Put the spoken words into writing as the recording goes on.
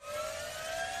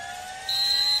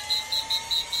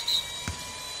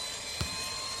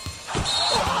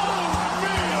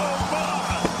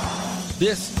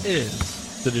This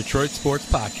is the Detroit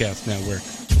Sports Podcast Network.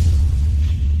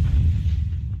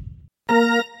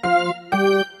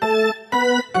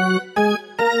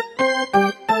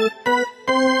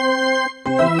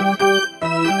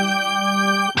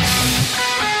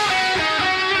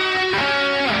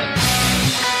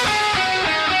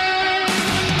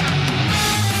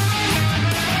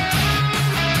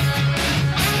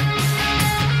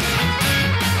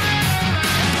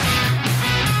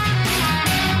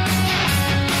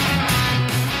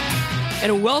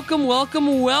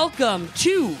 And welcome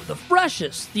to the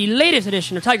freshest, the latest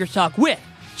edition of Tigers Talk with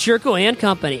Chirco and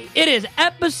Company. It is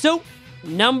episode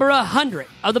number 100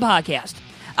 of the podcast.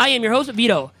 I am your host,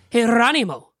 Vito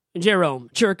Geronimo Jerome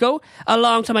Chirco,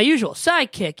 alongside my usual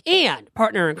sidekick and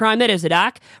partner in crime, that is the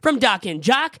Doc, from Doc and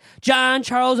Jock, John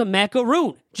Charles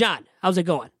Macaroon. John, how's it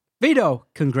going? Vito,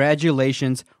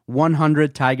 congratulations,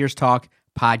 100 Tigers Talk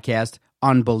podcast.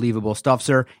 Unbelievable stuff,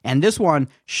 sir. And this one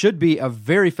should be a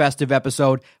very festive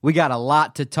episode. We got a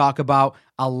lot to talk about,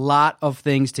 a lot of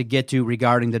things to get to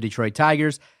regarding the Detroit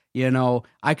Tigers. You know,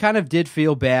 I kind of did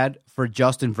feel bad for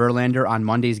Justin Verlander on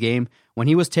Monday's game. When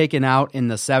he was taken out in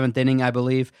the 7th inning, I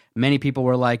believe, many people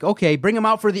were like, okay, bring him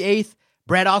out for the 8th.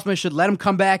 Brad Ausmus should let him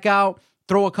come back out,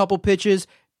 throw a couple pitches,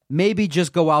 maybe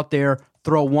just go out there,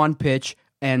 throw one pitch,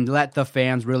 and let the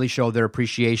fans really show their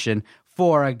appreciation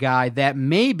for a guy that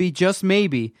maybe, just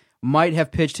maybe, might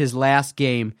have pitched his last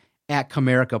game at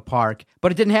Comerica Park.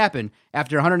 But it didn't happen.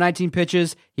 After 119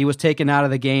 pitches, he was taken out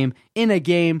of the game in a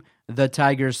game the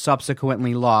Tigers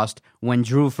subsequently lost when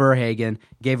Drew Verhagen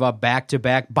gave up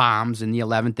back-to-back bombs in the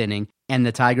 11th inning, and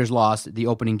the Tigers lost the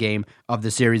opening game of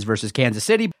the series versus Kansas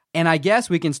City. And I guess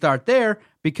we can start there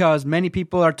because many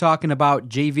people are talking about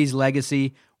JV's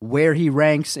legacy, where he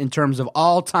ranks in terms of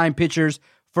all-time pitchers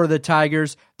for the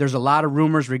Tigers. There's a lot of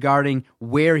rumors regarding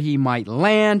where he might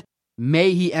land.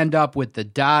 May he end up with the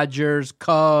Dodgers,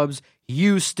 Cubs,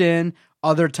 Houston,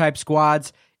 other type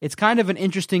squads? It's kind of an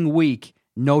interesting week,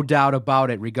 no doubt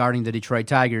about it, regarding the Detroit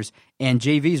Tigers. And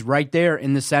JV's right there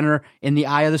in the center, in the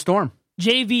eye of the storm.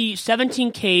 JV,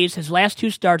 17 Ks, his last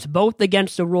 2 starts, both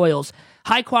against the Royals.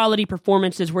 High-quality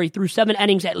performances where he threw 7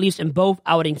 innings at least in both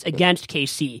outings against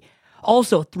KC.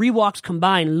 Also, 3 walks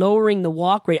combined, lowering the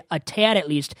walk rate a tad at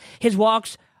least. His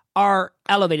walks are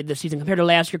elevated this season compared to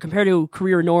last year, compared to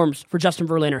career norms for Justin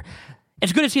Verlander.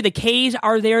 It's good to see the Ks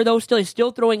are there, though. He's still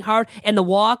throwing hard, and the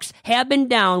walks have been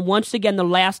down once again the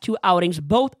last 2 outings,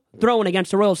 both thrown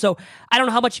against the Royals. So I don't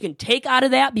know how much you can take out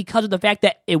of that because of the fact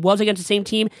that it was against the same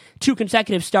team, 2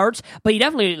 consecutive starts, but he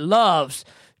definitely loves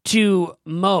to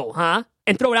mow,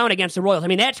 and throw down against the Royals. I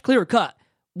mean, that's clear cut.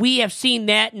 We have seen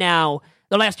that now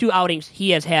the last 2 outings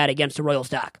he has had against the Royals,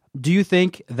 Doc. Do you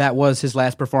think that was his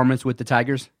last performance with the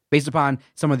Tigers, based upon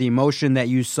some of the emotion that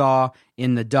you saw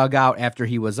in the dugout after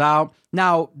he was out?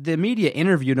 Now, the media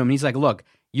interviewed him, and he's like, look,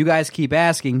 you guys keep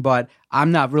asking, but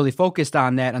I'm not really focused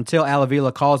on that until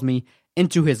Alavila calls me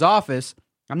into his office.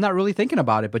 I'm not really thinking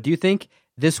about it, but do you think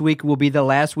this week will be the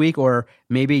last week, or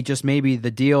maybe, just maybe,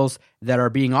 the deals that are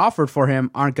being offered for him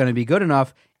aren't going to be good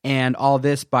enough, and all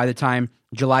this, by the time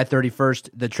July 31st,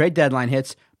 the trade deadline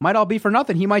hits, might all be for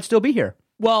nothing? He might still be here.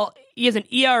 Well, he has an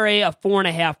ERA of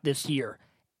 4.5 this year,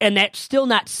 and that's still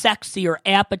not sexy or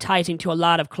appetizing to a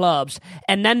lot of clubs.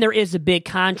 And then there is a big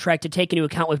contract to take into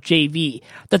account with JV.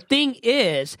 The thing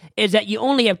is that you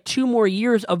only have 2 more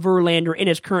years of Verlander in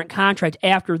his current contract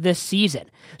after this season.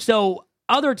 So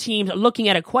other teams looking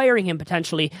at acquiring him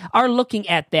potentially are looking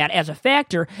at that as a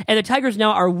factor, and the Tigers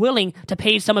now are willing to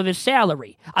pay some of his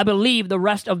salary. I believe the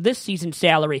rest of this season's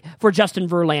salary for Justin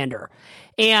Verlander.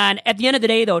 And at the end of the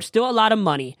day, though, it's still a lot of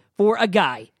money for a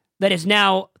guy that is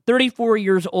now 34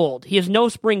 years old. He is no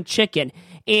spring chicken.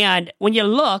 And when you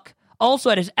look also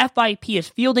at his FIP, his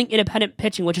fielding independent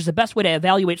pitching, which is the best way to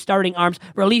evaluate starting arms,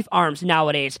 relief arms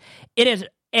nowadays, it is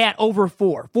at over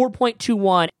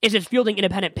 4.21 is his fielding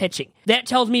independent pitching. That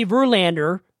tells me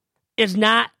Verlander is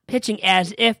not pitching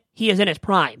as if he is in his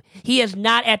prime. He is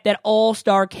not at that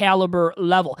all-star caliber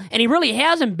level. And he really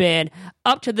hasn't been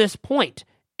up to this point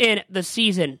in the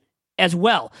season as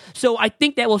well. So I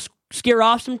think that will scare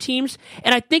off some teams.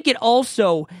 And I think it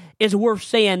also is worth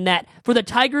saying that for the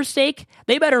Tigers' sake,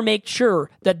 they better make sure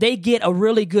that they get a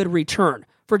really good return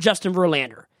for Justin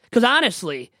Verlander. Because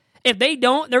honestly, if they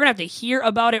don't, they're going to have to hear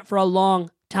about it for a long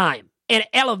time. And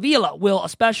Alavila will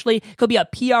especially. Could be a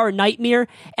PR nightmare.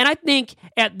 And I think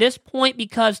at this point,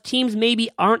 because teams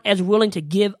maybe aren't as willing to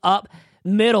give up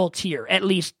middle tier, at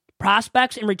least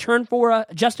prospects in return for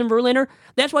Justin Verlander,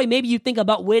 that's why maybe you think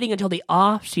about waiting until the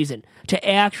offseason to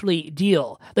actually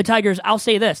deal. The Tigers, I'll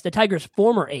say this, the Tigers'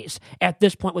 former ace at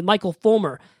this point with Michael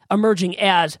Fulmer emerging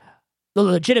as the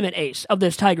legitimate ace of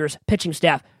this Tigers pitching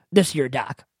staff this year,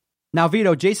 Doc. Now,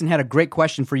 Vito, Jason had a great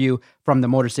question for you from the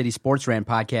Motor City Sports Rant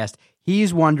podcast.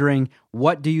 He's wondering,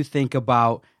 what do you think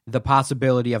about the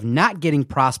possibility of not getting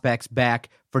prospects back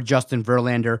for Justin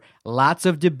Verlander? Lots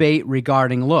of debate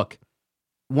regarding, look,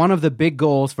 one of the big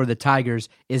goals for the Tigers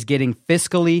is getting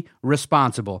fiscally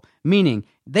responsible, meaning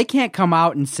they can't come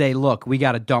out and say, look, we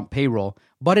got to dump payroll.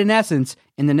 But in essence,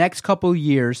 in the next couple of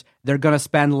years, they're going to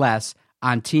spend less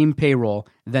on team payroll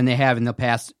than they have in the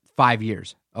past 5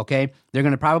 years. Okay, they're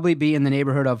going to probably be in the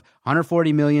neighborhood of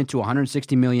 140 million to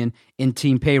 160 million in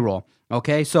team payroll.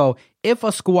 Okay, so if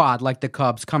a squad like the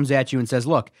Cubs comes at you and says,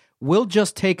 look, we'll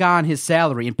just take on his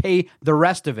salary and pay the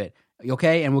rest of it,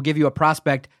 okay, and we'll give you a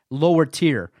prospect lower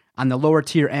tier, on the lower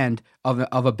tier end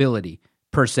of ability,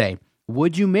 per se,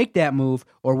 would you make that move,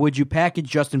 or would you package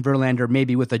Justin Verlander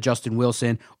maybe with a Justin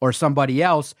Wilson or somebody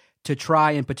else to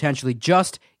try and potentially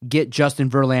just get Justin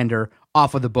Verlander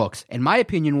off of the books? And my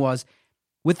opinion was,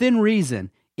 within reason,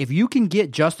 if you can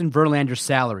get Justin Verlander's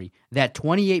salary, that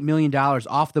 $28 million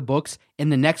off the books in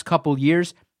the next couple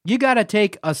years, you got to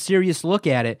take a serious look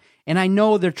at it. And I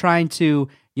know they're trying to,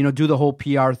 do the whole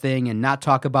PR thing and not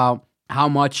talk about how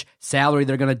much salary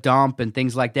they're going to dump and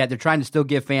things like that. They're trying to still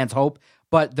give fans hope.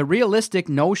 But the realistic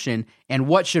notion and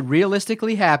what should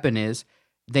realistically happen is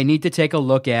they need to take a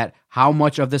look at how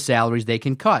much of the salaries they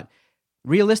can cut.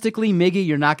 Realistically, Miggy,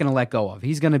 you're not going to let go of.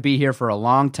 He's going to be here for a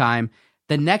long time.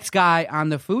 The next guy on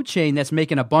the food chain that's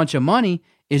making a bunch of money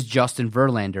is Justin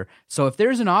Verlander. So if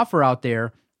there's an offer out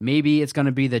there, maybe it's going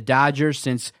to be the Dodgers,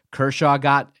 since Kershaw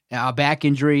got a back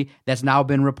injury that's now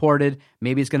been reported.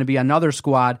 Maybe it's going to be another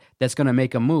squad that's going to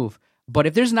make a move. But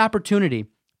if there's an opportunity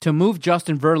to move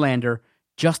Justin Verlander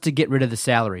just to get rid of the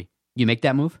salary, you make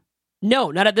that move?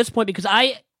 No, not at this point, because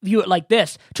I view it like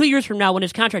this. 2 years from now, when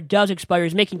his contract does expire,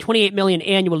 he's making $28 million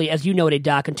annually, as you noted,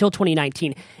 Doc, until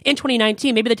 2019. In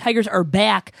 2019, maybe the Tigers are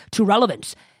back to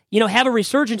relevance. Have a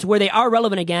resurgence where they are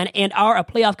relevant again and are a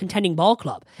playoff contending ball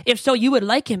club. If so, you would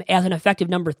like him as an effective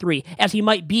number 3, as he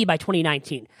might be by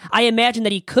 2019. I imagine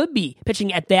that he could be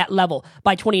pitching at that level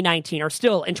by 2019, or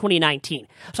still in 2019.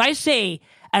 So I say,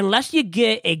 unless you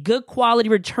get a good quality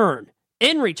return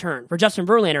for Justin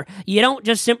Verlander, you don't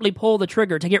just simply pull the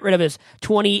trigger to get rid of his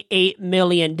 $28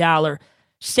 million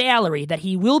salary that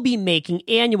he will be making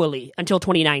annually until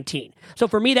 2019. So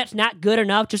for me, that's not good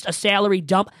enough, just a salary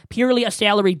dump, purely a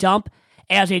salary dump,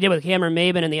 as they did with Cameron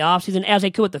Maybin in the offseason, as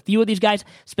they could with a few of these guys,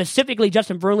 specifically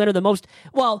Justin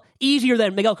Verlander, easier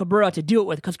than Miguel Cabrera to do it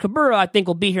with, because Cabrera, I think,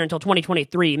 will be here until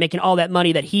 2023, making all that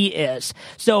money that he is.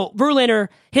 So Verlander,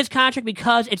 his contract,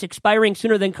 because it's expiring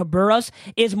sooner than Cabrera's,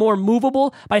 is more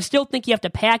movable, but I still think you have to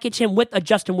package him with a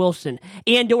Justin Wilson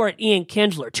and or Ian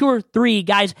Kinsler, 2 or 3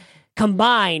 guys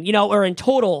combined, or in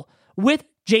total, with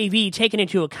JV taken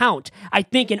into account. I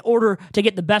think in order to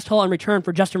get the best haul in return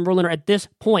for Justin Verlander at this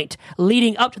point,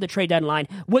 leading up to the trade deadline,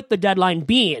 with the deadline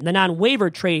being, the non-waiver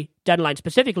trade deadline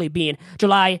specifically being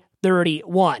July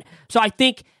 31. So I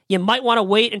think you might want to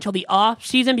wait until the off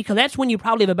season, because that's when you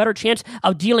probably have a better chance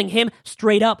of dealing him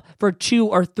straight up for 2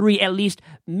 or 3 at least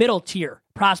middle tier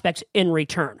prospects in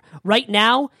return. Right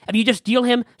now, if you just deal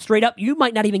him straight up, you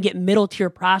might not even get middle tier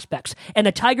prospects. And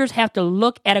the Tigers have to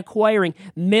look at acquiring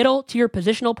middle tier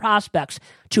positional prospects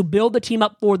to build the team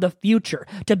up for the future,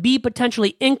 to be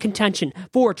potentially in contention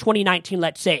for 2019,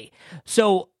 let's say.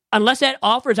 So unless that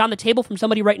offer is on the table from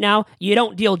somebody right now, you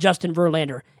don't deal Justin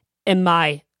Verlander, in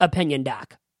my opinion,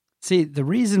 Doc. See, the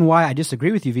reason why I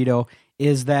disagree with you, Vito,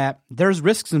 is that there's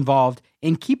risks involved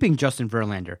in keeping Justin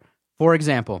Verlander. For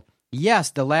example,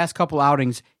 yes, the last couple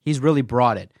outings, he's really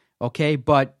brought it, okay?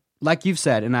 But like you've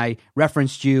said, and I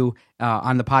referenced you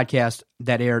on the podcast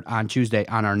that aired on Tuesday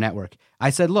on our network, I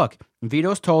said, look,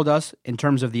 Vito's told us in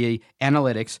terms of the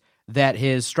analytics that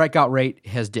his strikeout rate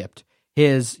has dipped.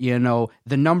 His, the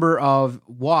number of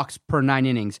walks per 9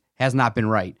 innings has not been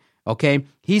right. Okay,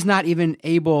 he's not even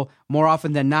able, more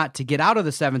often than not, to get out of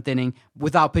the 7th inning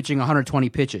without pitching 120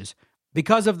 pitches.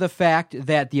 Because of the fact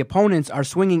that the opponents are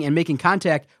swinging and making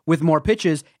contact with more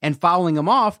pitches and fouling them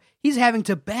off, he's having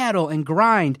to battle and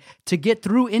grind to get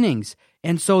through innings.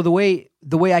 And so the way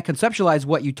I conceptualize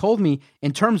what you told me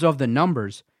in terms of the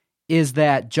numbers is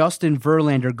that Justin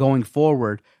Verlander going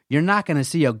forward, you're not going to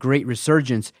see a great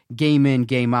resurgence game in,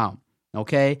 game out.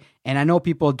 Okay? And I know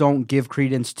people don't give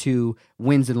credence to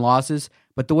wins and losses,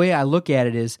 but the way I look at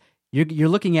it is you're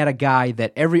looking at a guy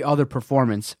that every other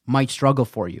performance might struggle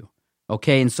for you.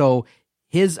 Okay? And so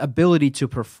his ability to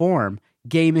perform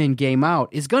game in, game out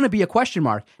is going to be a question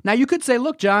mark. Now, you could say,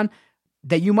 look, John,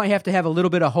 that you might have to have a little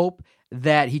bit of hope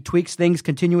that he tweaks things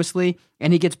continuously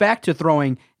and he gets back to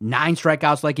throwing 9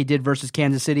 strikeouts like he did versus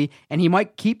Kansas City, and he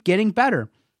might keep getting better.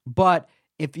 But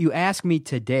if you ask me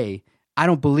today, I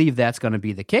don't believe that's going to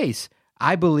be the case.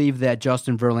 I believe that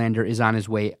Justin Verlander is on his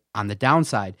way on the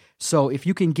downside. So if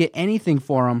you can get anything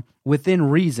for him within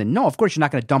reason, no, of course you're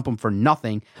not going to dump him for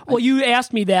nothing. Well, you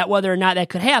asked me that whether or not that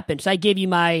could happen, so I gave you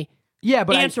my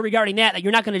answer regarding that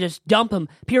you're not going to just dump him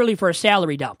purely for a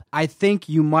salary dump. I think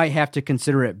you might have to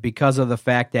consider it because of the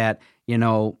fact that,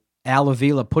 Al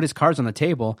Avila put his cards on the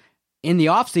table in the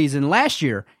offseason last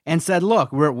year and said,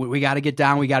 look, we got to get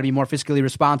down. We got to be more fiscally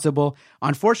responsible.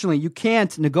 Unfortunately, you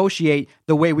can't negotiate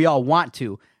the way we all want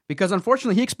to because,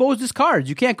 unfortunately, he exposed his cards.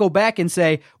 You can't go back and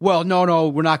say, well, no,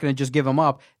 we're not going to just give him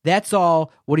up. That's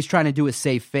all what he's trying to do is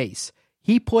save face.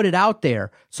 He put it out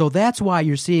there. So that's why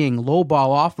you're seeing lowball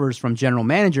offers from general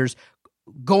managers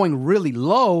going really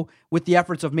low with the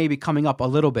efforts of maybe coming up a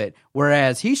little bit,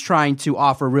 whereas he's trying to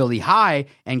offer really high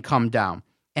and come down.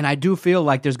 And I do feel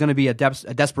like there's going to be a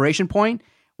desperation point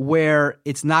where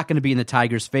it's not going to be in the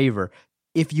Tigers' favor.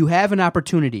 If you have an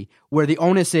opportunity where the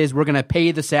onus is we're going to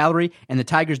pay the salary and the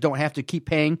Tigers don't have to keep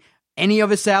paying any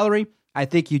of his salary, I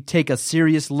think you take a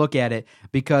serious look at it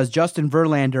because Justin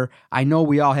Verlander, I know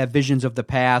we all have visions of the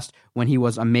past when he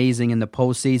was amazing in the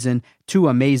postseason, 2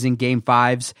 amazing Game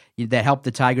 5s that helped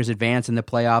the Tigers advance in the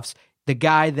playoffs. The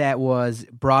guy that was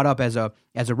brought up as a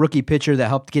rookie pitcher that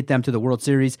helped get them to the World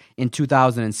Series in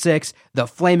 2006, the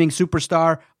flaming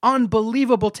superstar,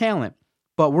 unbelievable talent.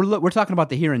 But we're talking about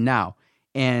the here and now.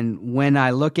 And when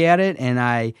I look at it and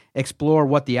I explore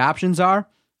what the options are,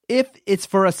 if it's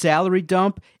for a salary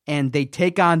dump and they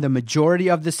take on the majority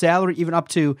of the salary, even up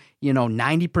to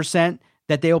 90%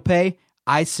 that they'll pay,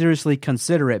 I seriously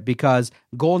consider it because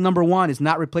goal number 1 is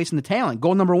not replacing the talent.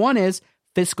 Goal number 1 is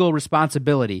fiscal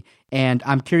responsibility. And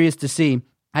I'm curious to see.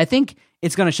 I think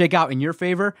it's going to shake out in your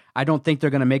favor. I don't think they're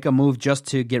going to make a move just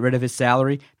to get rid of his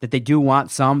salary, that they do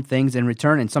want some things in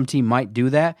return, and some team might do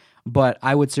that. But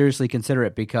I would seriously consider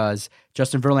it because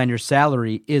Justin Verlander's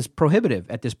salary is prohibitive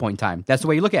at this point in time. That's the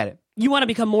way you look at it. You want to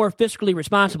become more fiscally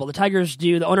responsible. The Tigers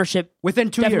do. The ownership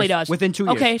within 2 definitely years. Does. Within 2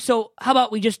 years. Okay, so how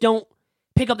about we just don't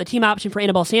pick up the team option for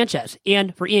Anibal Sanchez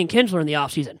and for Ian Kinsler in the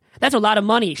offseason? That's a lot of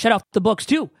money shut off the books,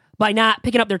 too, by not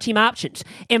picking up their team options.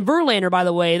 And Verlander, by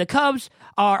the way, the Cubs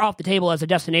are off the table as a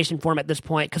destination for him at this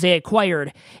point because they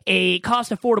acquired a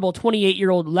cost-affordable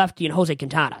 28-year-old lefty in Jose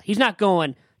Quintana. He's not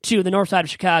going to the north side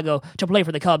of Chicago to play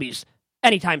for the Cubbies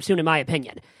anytime soon, in my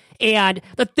opinion. And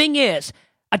the thing is,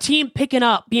 a team picking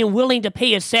up, being willing to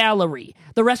pay his salary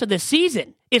the rest of the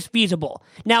season is feasible.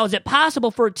 Now, is it possible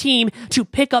for a team to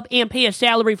pick up and pay his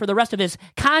salary for the rest of his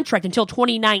contract until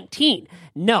 2019?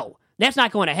 No. That's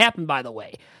not going to happen, by the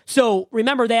way. So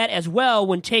remember that as well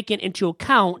when taking into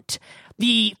account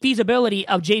the feasibility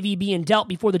of JV being dealt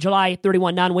before the July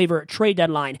 31 non-waiver trade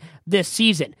deadline this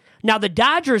season. Now, the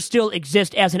Dodgers still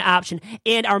exist as an option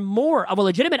and are more of a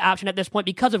legitimate option at this point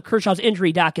because of Kershaw's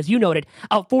injury, Doc, as you noted,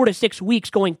 of 4 to 6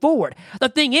 weeks going forward. The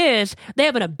thing is, they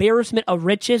have an embarrassment of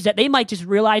riches that they might just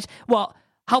realize, well,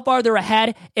 how far they're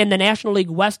ahead in the National League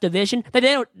West division,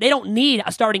 that they don't need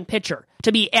a starting pitcher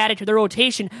to be added to their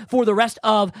rotation for the rest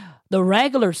of the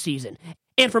regular season.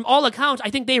 And from all accounts, I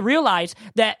think they realize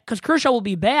that because Kershaw will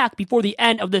be back before the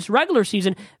end of this regular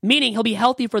season, meaning he'll be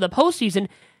healthy for the postseason,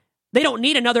 they don't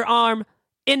need another arm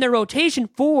in their rotation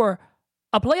for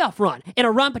a playoff run and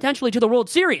a run potentially to the World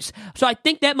Series. So I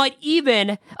think that might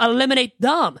even eliminate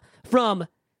them from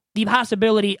the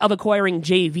possibility of acquiring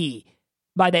JV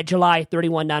by that July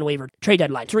 31 non-waiver trade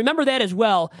deadline. So remember that as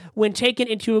well when taking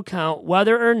into account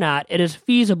whether or not it is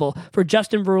feasible for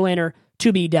Justin Verlander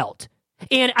to be dealt.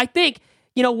 And I think,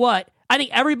 you know what? I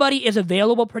think everybody is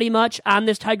available pretty much on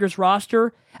this Tigers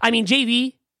roster. I mean,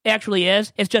 JV actually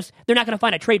is. It's just they're not going to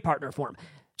find a trade partner for him.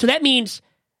 So that means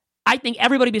I think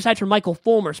everybody besides for Michael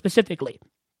Fulmer specifically.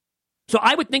 So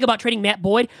I would think about trading Matt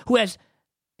Boyd, who has...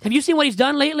 Have you seen what he's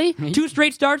done lately? 2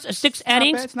 straight starts, 6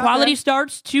 innings, quality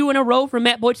starts, 2 in a row from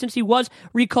Matt Boyd since he was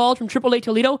recalled from AAA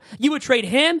Toledo. You would trade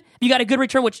him. You got a good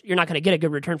return, which you're not going to get a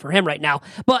good return for him right now.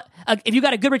 But if you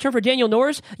got a good return for Daniel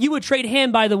Norris, you would trade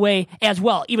him, by the way, as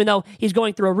well, even though he's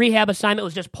going through a rehab assignment. It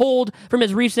was just pulled from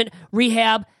his recent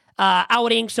rehab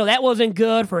outing, so that wasn't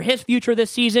good for his future this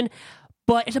season.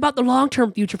 But it's about the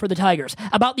long-term future for the Tigers,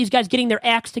 about these guys getting their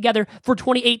acts together for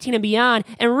 2018 and beyond,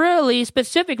 and really,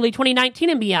 specifically, 2019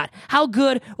 and beyond. How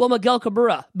good will Miguel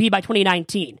Cabrera be by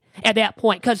 2019 at that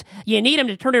point? Because you need him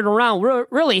to turn it around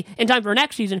really in time for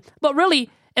next season, but really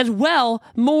as well,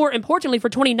 more importantly for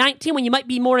 2019 when you might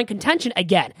be more in contention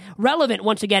again, relevant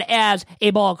once again as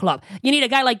a ball club. You need a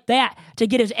guy like that to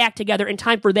get his act together in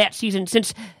time for that season,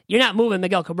 since you're not moving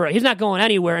Miguel Cabrera. He's not going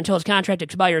anywhere until his contract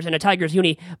expires in a Tigers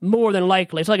uni, more than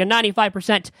likely. It's like a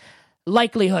 95%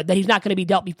 likelihood that he's not going to be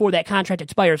dealt before that contract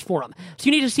expires for him. So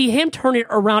you need to see him turn it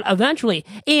around eventually.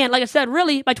 And like I said,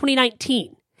 really by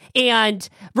 2019. And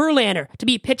Verlander to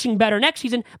be pitching better next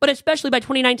season, but especially by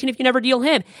 2019 if you never deal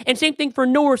him. And same thing for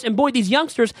Norris and Boyd, these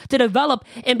youngsters to develop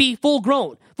and be full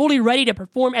grown, fully ready to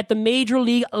perform at the major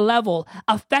league level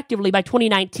effectively by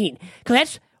 2019. Because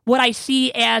that's what I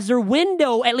see as their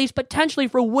window, at least potentially,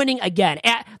 for winning again.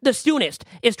 At the soonest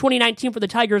is 2019 for the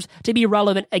Tigers to be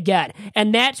relevant again.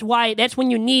 And that's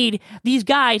when you need these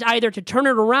guys either to turn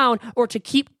it around or to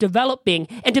keep developing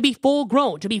and to be full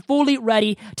grown, to be fully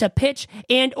ready to pitch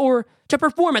and or to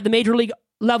perform at the major league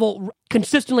level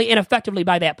consistently and effectively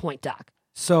by that point, Doc.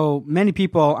 So many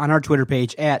people on our Twitter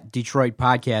page at Detroit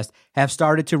Podcast have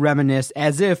started to reminisce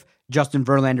as if Justin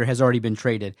Verlander has already been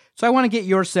traded. So I want to get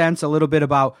your sense a little bit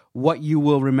about what you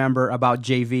will remember about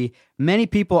JV. Many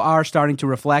people are starting to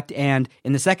reflect, and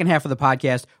in the second half of the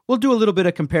podcast, we'll do a little bit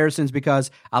of comparisons because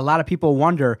a lot of people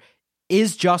wonder,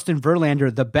 is Justin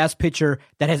Verlander the best pitcher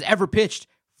that has ever pitched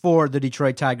for the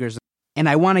Detroit Tigers? And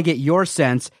I want to get your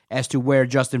sense as to where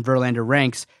Justin Verlander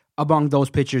ranks among those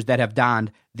pitchers that have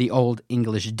donned the old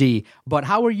English D. But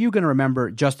how are you going to remember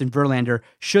Justin Verlander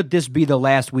should this be the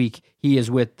last week he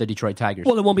is with the Detroit Tigers?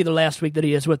 Well, it won't be the last week that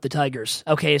he is with the Tigers.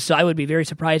 Okay, so I would be very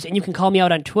surprised. And you can call me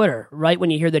out on Twitter, right,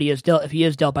 when you hear that he is dealt, if he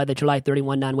is dealt by the July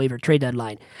 31 non-waiver trade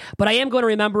deadline. But I am going to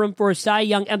remember him for his Cy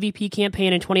Young MVP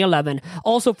campaign in 2011.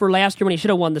 Also for last year when he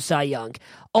should have won the Cy Young.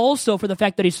 Also for the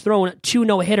fact that he's thrown 2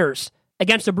 no-hitters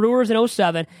against the Brewers in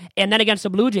 2007, and then against the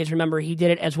Blue Jays. Remember, he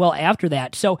did it as well after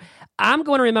that. So I'm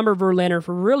going to remember Verlander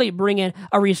for really bringing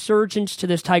a resurgence to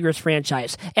this Tigers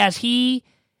franchise as he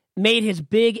made his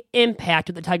big impact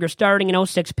at the Tigers starting in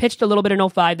 2006, pitched a little bit in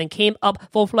 2005, then came up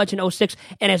full-fledged in 2006,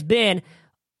 and has been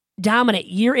dominant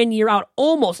year in, year out,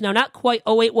 almost. Now, not quite.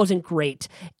 2008 wasn't great,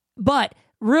 but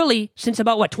really, since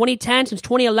about, 2010, since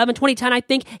 2011, 2010, I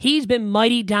think, he's been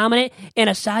mighty dominant and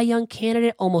a Cy Young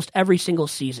candidate almost every single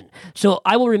season. So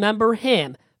I will remember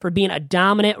him for being a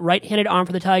dominant right-handed arm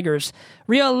for the Tigers,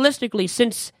 realistically,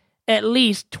 since at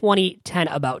least 2010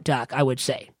 about, Doc, I would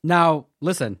say. Now,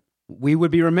 listen, we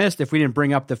would be remiss if we didn't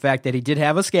bring up the fact that he did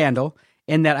have a scandal,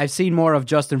 in that I've seen more of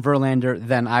Justin Verlander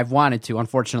than I've wanted to,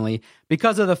 unfortunately,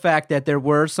 because of the fact that there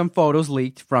were some photos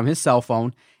leaked from his cell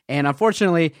phone. And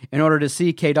unfortunately, in order to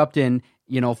see Kate Upton,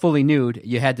 fully nude,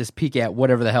 you had to peek at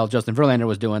whatever the hell Justin Verlander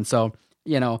was doing. So,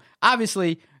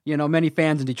 obviously, many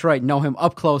fans in Detroit know him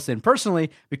up close and personally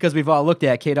because we've all looked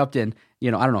at Kate Upton.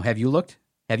 I don't know. Have you looked?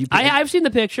 Have you? I've seen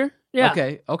the picture.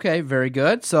 Yeah. Okay, very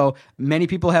good. So many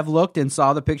people have looked and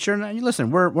saw the picture. And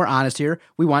listen, we're honest here.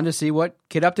 We wanted to see what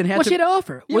Kate Upton had. What she had to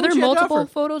offer. Yeah, were there multiple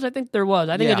photos? I think there was.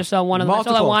 I think I just saw one of them. That's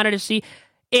all I wanted to see.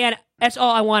 And that's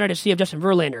all I wanted to see of Justin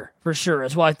Verlander, for sure,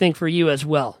 as well, I think, for you as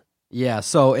well. Yeah,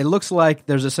 so it looks like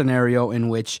there's a scenario in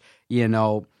which,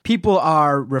 people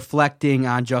are reflecting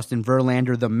on Justin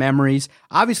Verlander, the memories.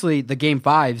 Obviously, the Game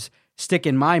 5s stick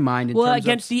in my mind.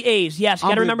 Against the A's, yes. You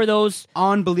got to remember those.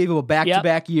 Unbelievable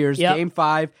back-to-back years. Yep. Game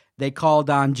 5, they called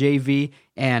on JV,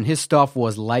 and his stuff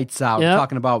was lights out. Yep.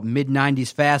 Talking about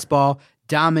mid-90s fastball,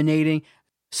 dominating.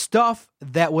 Stuff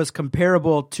that was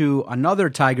comparable to another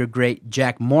Tiger great,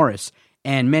 Jack Morris.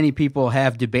 And many people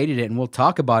have debated it, and we'll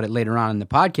talk about it later on in the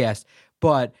podcast.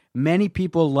 But many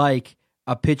people like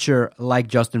a pitcher like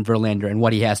Justin Verlander and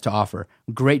what he has to offer.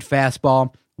 Great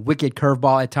fastball, wicked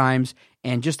curveball at times,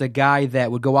 and just a guy that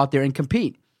would go out there and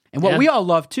compete. And what we all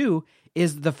love, too,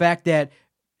 is the fact that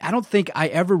I don't think I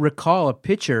ever recall a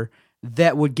pitcher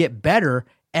that would get better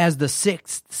as the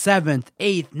 6th, 7th,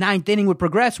 8th, 9th inning would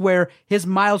progress, where his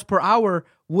miles per hour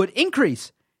would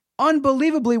increase.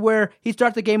 Unbelievably, where he'd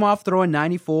start the game off throwing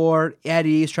 94 at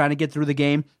ease, trying to get through the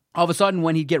game. All of a sudden,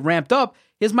 when he'd get ramped up,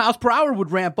 his miles per hour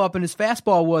would ramp up, and his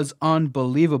fastball was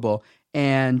unbelievable.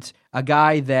 And a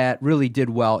guy that really did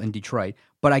well in Detroit.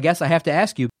 But I guess I have to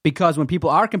ask you, because when people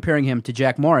are comparing him to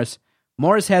Jack Morris,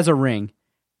 Morris has a ring,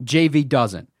 JV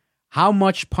doesn't. How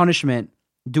much punishment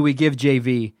do we give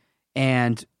JV,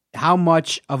 and how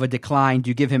much of a decline do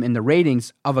you give him in the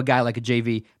ratings of a guy like a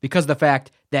JV because of the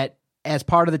fact that as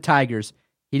part of the Tigers,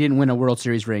 he didn't win a World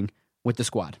Series ring with the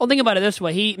squad? Well, think about it this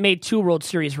way. He made 2 World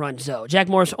Series runs, though. Jack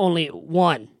Morris only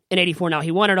won in 84. Now,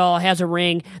 he won it all, has a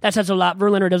ring. That says a lot.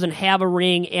 Verlander doesn't have a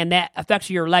ring, and that affects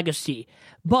your legacy.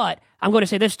 But I'm going to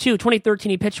say this, too. 2013,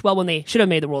 he pitched well when they should have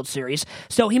made the World Series.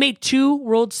 So he made 2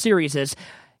 World Series.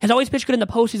 has always pitched good in the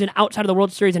postseason outside of the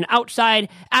World Series and outside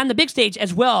on the big stage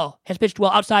as well. Has pitched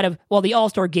well outside of, the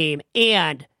All-Star game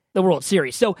and the World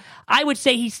Series. So I would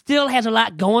say he still has a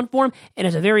lot going for him and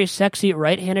has a very sexy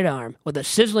right-handed arm with a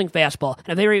sizzling fastball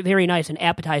and a very, very nice and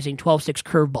appetizing 12-6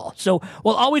 curveball. So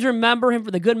we'll always remember him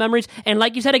for the good memories. And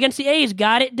like you said, against the A's,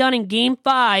 got it done in Game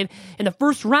 5 in the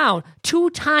first round 2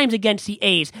 times against the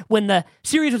A's when the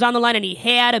series was on the line and he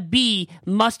had to be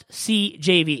must-see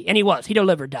JV. And he was. He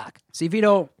delivered, Doc. See,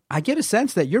 Vito, I get a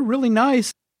sense that you're really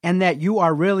nice and that you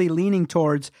are really leaning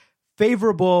towards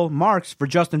favorable marks for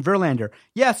Justin Verlander.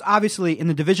 Yes, obviously, in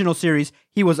the divisional series,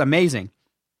 he was amazing.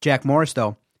 Jack Morris,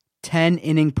 though,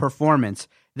 10-inning performance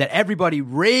that everybody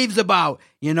raves about.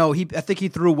 I think he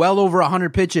threw well over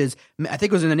 100 pitches. I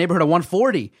think it was in the neighborhood of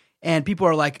 140. And people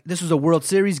are like, this was a World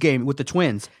Series game with the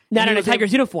Twins. Not in a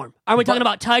Tigers uniform. Are we talking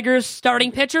about Tigers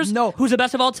starting pitchers? No. Who's the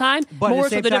best of all time?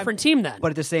 Morris with a different team then.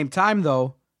 But at the same time,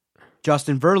 though,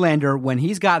 Justin Verlander, when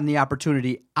he's gotten the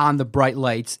opportunity on the bright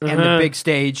lights and the big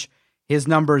stage, his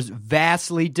numbers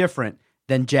vastly different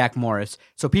than Jack Morris.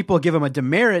 So people give him a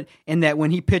demerit in that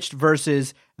when he pitched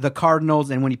versus the Cardinals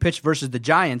and when he pitched versus the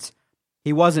Giants,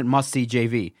 he wasn't must-see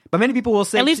JV. But many people will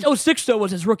say... At least 06, though,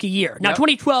 was his rookie year. Now,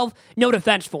 2012, no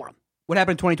defense for him. What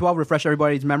happened in 2012? Refresh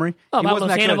everybody's memory. Pablo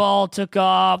Sandoval took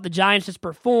off, the Giants just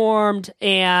performed,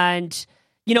 and...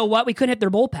 You know what? We couldn't hit their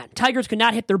bullpen. Tigers could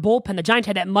not hit their bullpen. The Giants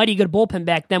had that mighty good bullpen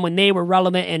back then when they were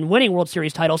relevant in winning World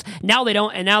Series titles. Now they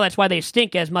don't, and now that's why they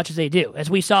stink as much as they do, as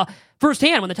we saw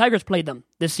firsthand when the Tigers played them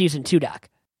this season too, Doc.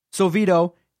 So,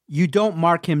 Vito, you don't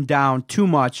mark him down too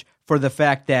much for the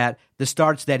fact that the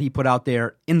starts that he put out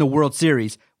there in the World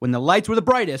Series, when the lights were the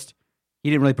brightest, he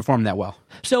didn't really perform that well.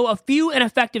 So a few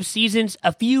ineffective seasons,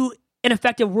 a few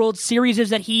ineffective World Series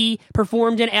that he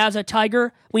performed in as a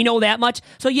Tiger. We know that much.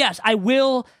 So yes, I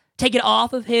will take it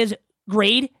off of his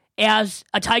grade as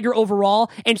a Tiger overall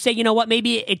and say, you know what,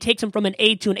 maybe it takes him from an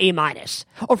A to an A minus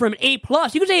or from an A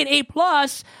plus. You could say an A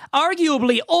plus,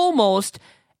 arguably almost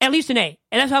at least an A.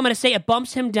 And that's how I'm going to say it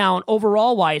bumps him down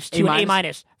overall wise to an A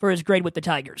minus for his grade with the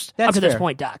Tigers. That's up to fair. this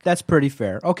point, Doc. That's pretty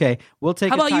fair. Okay, we'll take.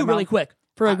 How about you, out. really quick,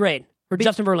 for a grade for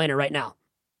Justin Verlander right now?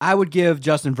 I would give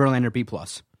Justin Verlander B+.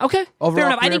 Okay, overall fair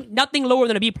enough. career, I think nothing lower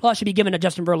than a B+ should be given to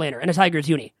Justin Verlander and a Tigers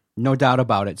uni. No doubt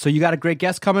about it. So you got a great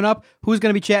guest coming up. Who's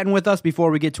going to be chatting with us before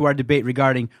we get to our debate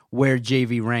regarding where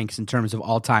JV ranks in terms of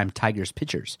all-time Tigers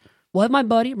pitchers? Well, I have my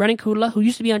buddy, Brendan Kudla, who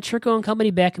used to be on Churko and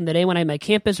Company back in the day when I had my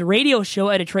campus radio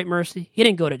show at Detroit Mercy. He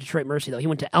didn't go to Detroit Mercy, though. He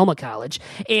went to Elma College.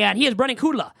 And he is Brendan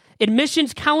Kudla,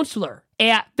 admissions counselor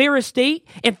at Ferris State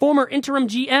and former interim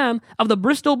GM of the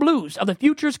Bristol Blues of the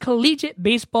Futures Collegiate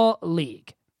Baseball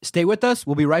League. Stay with us.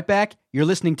 We'll be right back. You're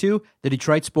listening to the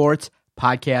Detroit Sports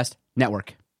Podcast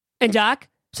Network. And Doc,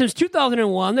 since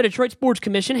 2001, the Detroit Sports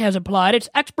Commission has applied its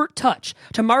expert touch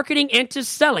to marketing and to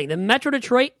selling the Metro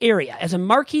Detroit area as a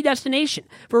marquee destination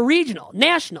for regional,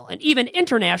 national, and even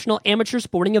international amateur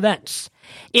sporting events.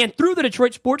 And through the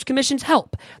Detroit Sports Commission's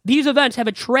help, these events have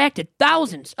attracted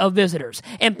thousands of visitors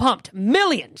and pumped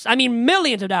millions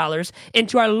of dollars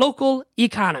into our local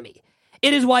economy.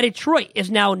 It is why Detroit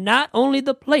is now not only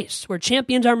the place where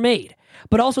champions are made,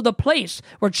 but also the place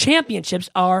where championships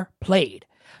are played.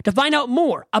 To find out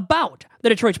more about the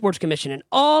Detroit Sports Commission and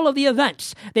all of the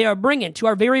events they are bringing to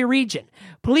our very region,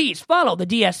 please follow the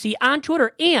DSC on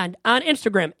Twitter and on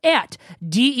Instagram at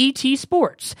DET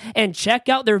Sports and check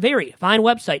out their very fine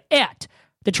website at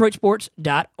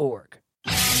DetroitSports.org.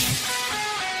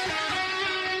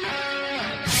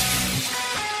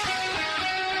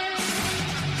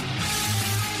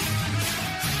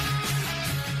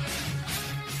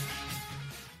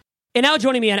 And now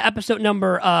joining me on episode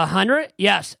number 100,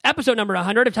 episode number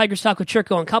 100 of Tigers Talk with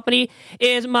Churko and Company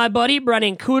is my buddy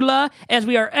Brendan Kudla as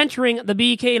we are entering the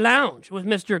BK Lounge with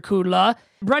Mr. Kudla.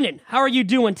 Brendan, how are you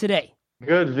doing today?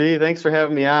 Good, V. Thanks for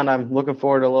having me on. I'm looking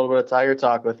forward to a little bit of Tiger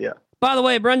Talk with you. By the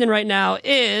way, Brendan right now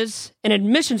is an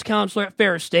admissions counselor at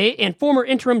Ferris State and former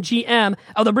interim GM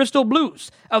of the Bristol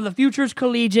Blues of the Futures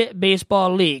Collegiate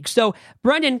Baseball League. So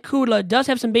Brendan Kudla does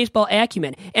have some baseball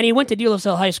acumen, and he went to De La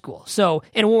Salle High School, so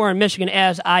in Warren, Michigan,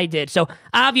 as I did. So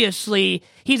obviously,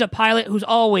 he's a pilot who's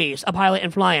always a pilot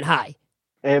and flying high.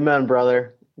 Amen,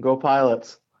 brother. Go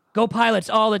Pilots. Go Pilots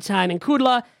all the time. And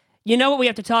Kudla, you know what we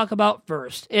have to talk about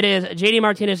first. It is J.D.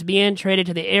 Martinez being traded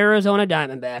to the Arizona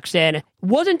Diamondbacks, and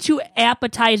wasn't too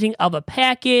appetizing of a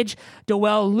package.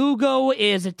 Joel Lugo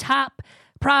is a top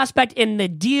prospect in the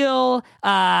deal,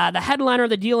 the headliner of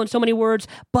the deal in so many words,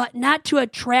 but not too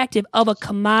attractive of a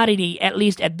commodity, at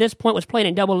least at this point. Was playing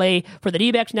in Double-A for the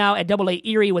D-backs, now at Double-A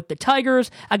Erie with the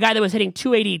Tigers, a guy that was hitting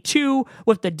 .282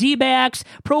 with the D-backs,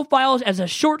 profiles as a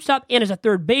shortstop and as a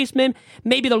third baseman,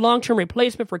 maybe the long-term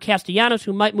replacement for Castellanos,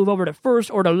 who might move over to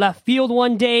first or to left field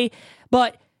one day.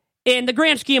 But in the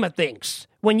grand scheme of things,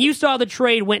 when you saw the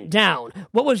trade went down,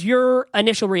 what was your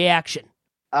initial reaction?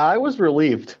 I was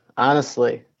relieved,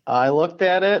 honestly. I looked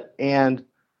at it, and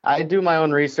I do my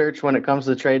own research when it comes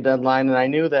to the trade deadline, and I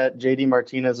knew that JD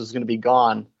Martinez was going to be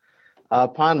gone.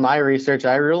 Upon my research,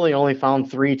 I really only found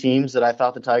 3 teams that I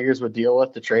thought the Tigers would deal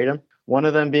with to trade him. One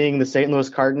of them being the St. Louis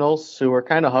Cardinals, who were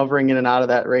kind of hovering in and out of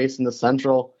that race in the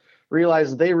Central,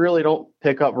 realized they really don't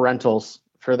pick up rentals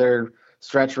for their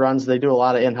stretch runs. They do a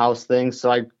lot of in-house things,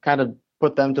 so I kind of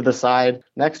put them to the side.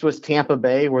 Next was Tampa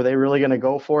Bay. Were they really going to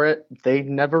go for it? They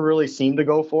never really seemed to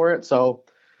go for it, so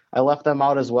I left them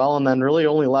out as well, and then really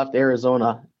only left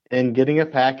Arizona. And getting a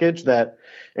package that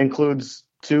includes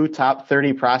 2 top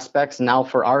 30 prospects now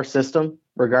for our system,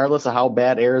 regardless of how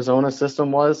bad Arizona's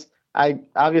system was, I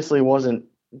obviously wasn't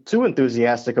too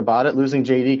enthusiastic about it. Losing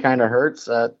JD kind of hurts.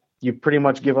 You pretty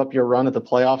much give up your run at the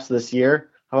playoffs this year.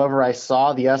 However, I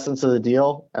saw the essence of the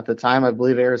deal. At the time, I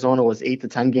believe Arizona was 8 to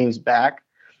 10 games back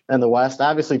in the West.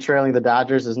 Obviously, trailing the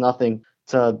Dodgers is nothing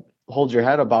to hold your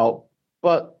head about.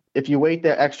 But if you wait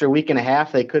that extra week and a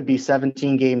half, they could be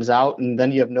 17 games out, and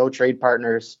then you have no trade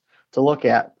partners to look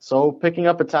at. So picking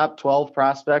up a top 12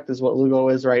 prospect is what Lugo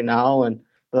is right now. And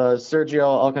the Sergio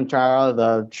Alcantara,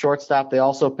 the shortstop they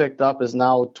also picked up, is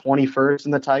now 21st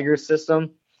in the Tigers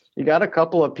system. You got a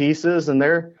couple of pieces, and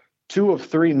they're 2 of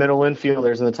 3 middle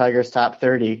infielders in the Tigers' top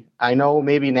 30. I know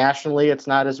maybe nationally it's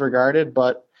not as regarded,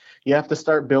 but you have to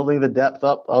start building the depth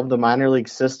up of the minor league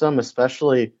system,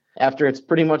 especially after it's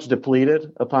pretty much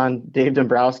depleted upon Dave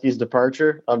Dombrowski's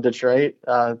departure of Detroit.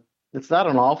 It's not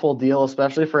an awful deal,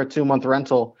 especially for a 2-month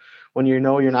rental when you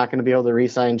know you're not going to be able to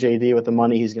re-sign JD with the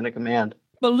money he's going to command.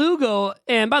 But Lugo,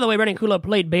 and by the way, Brendan Kula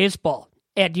played baseball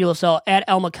at De La Salle, at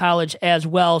Elma College as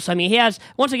well. So, I mean, he has,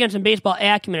 once again, some baseball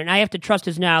acumen, and I have to trust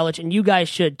his knowledge, and you guys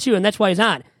should too, and that's why he's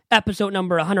on episode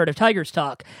number 100 of Tigers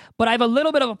Talk. But I have a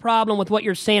little bit of a problem with what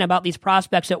you're saying about these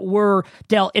prospects that were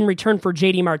dealt in return for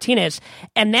JD Martinez,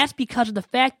 and that's because of the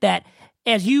fact that,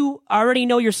 as you already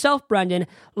know yourself, Brendan,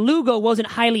 Lugo wasn't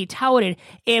highly touted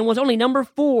and was only number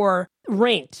 4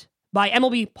 ranked by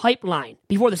MLB Pipeline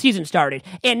before the season started,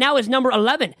 and now is number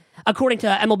 11 according to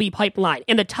MLB Pipeline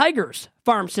in the Tigers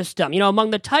farm system,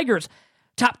 among the Tigers'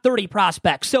 top 30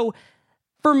 prospects. So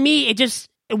for me, it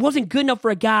wasn't good enough for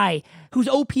a guy whose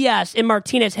OPS in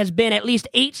Martinez has been at least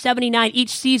 .879 each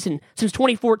season since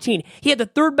 2014. He had the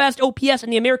 3rd best OPS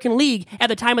in the American League at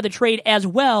the time of the trade as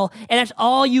well, and that's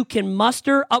all you can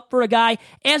muster up for a guy,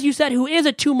 as you said, who is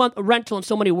a 2-month rental in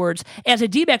so many words, as the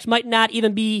D-backs might not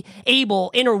even be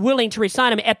able or willing to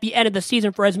resign him at the end of the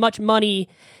season for as much money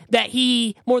that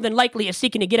he more than likely is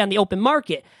seeking to get on the open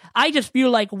market. I just feel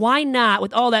like, why not,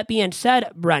 with all that being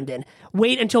said, Brendan,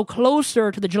 wait until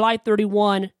closer to the July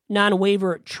 31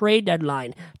 non-waiver trade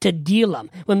deadline to deal him,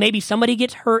 when maybe somebody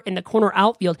gets hurt in the corner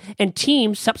outfield and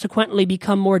teams subsequently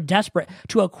become more desperate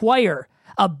to acquire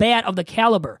a bat of the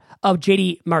caliber of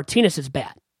JD Martinez's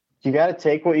bat. You got to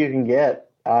take what you can get.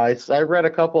 I read a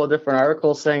couple of different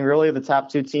articles saying really the top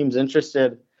 2 teams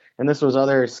interested, and this was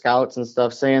other scouts and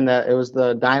stuff, saying that it was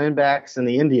the Diamondbacks and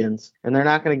the Indians, and they're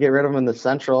not going to get rid of them in the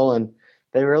Central, and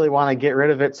they really want to get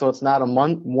rid of it so it's not a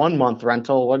 1-month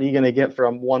rental. What are you going to get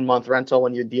from 1-month rental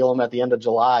when you deal them at the end of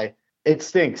July? It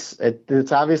stinks.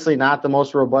 It's obviously not the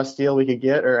most robust deal we could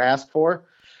get or ask for,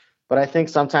 but I think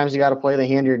sometimes you got to play the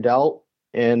hand you're dealt,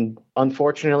 and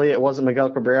unfortunately it wasn't Miguel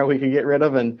Cabrera we could get rid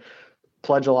of and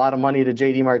pledge a lot of money to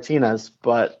JD Martinez.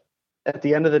 But at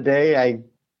the end of the day,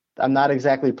 I'm not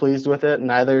exactly pleased with it, and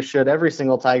neither should every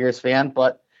single Tigers fan,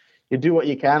 but you do what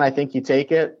you can. I think you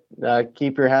take it,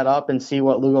 keep your head up, and see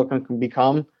what Lugo can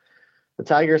become. The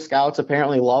Tiger scouts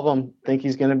apparently love him, think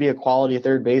he's going to be a quality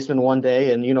third baseman one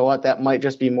day, and you know what? That might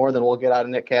just be more than we'll get out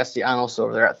of Nick Castellanos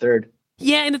over there at third.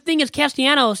 Yeah, and the thing is,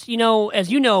 Castellanos,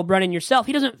 as you know, Brennan, yourself,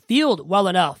 he doesn't field well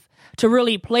enough to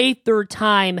really play third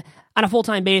time on a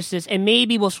full-time basis, and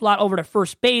maybe will slot over to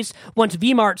first base once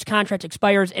V-Mart's contract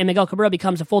expires and Miguel Cabrera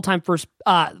becomes a full-time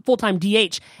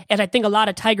DH, as I think a lot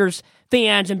of Tigers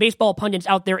fans and baseball pundits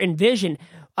out there envision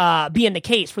being the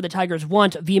case for the Tigers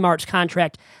once V-Mart's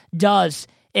contract does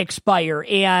expire.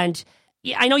 And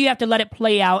I know you have to let it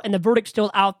play out, and the verdict's still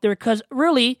out there, because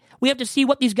really, we have to see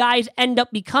what these guys end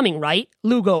up becoming, right?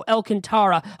 Lugo,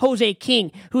 Alcantara, Jose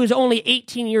King, who is only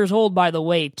 18 years old, by the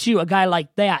way, too, a guy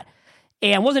like that.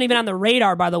 and wasn't even on the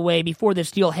radar, by the way, before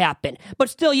this deal happened. But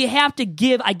still, you have to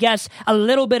give, I guess, a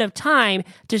little bit of time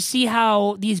to see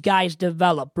how these guys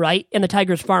develop, right? In the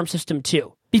Tigers farm system,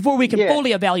 too, before we can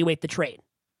fully evaluate the trade.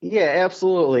 Yeah,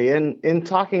 absolutely. And in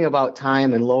talking about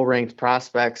time and low-ranked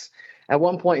prospects, at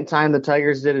one point in time, the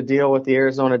Tigers did a deal with the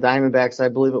Arizona Diamondbacks, I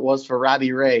believe it was for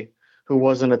Robbie Ray, who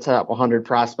wasn't a top 100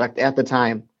 prospect at the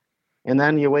time. And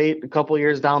then you wait a couple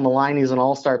years down the line, he's an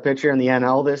all-star pitcher in the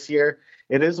NL this year.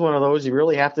 It is one of those you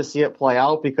really have to see it play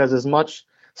out, because as much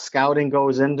scouting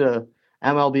goes into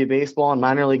MLB baseball and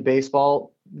minor league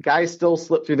baseball, guys still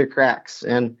slip through the cracks.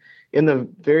 And in the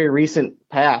very recent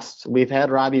past, we've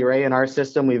had Robbie Ray in our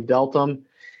system. We've dealt him,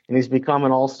 and he's become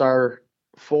an all-star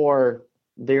for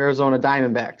the Arizona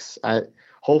Diamondbacks.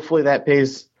 Hopefully that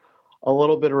pays a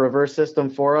little bit of reverse system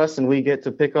for us, and we get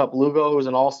to pick up Lugo, who's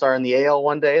an all-star in the AL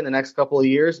one day in the next couple of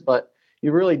years, but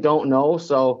you really don't know.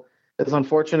 So as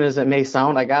unfortunate as it may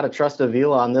sound, I got to trust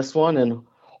Avila on this one and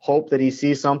hope that he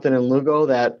sees something in Lugo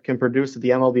that can produce at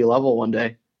the MLB level one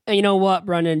day. And you know what,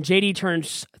 Brendan? JD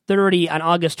turns 30 on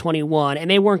August 21, and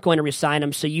they weren't going to resign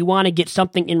him, so you want to get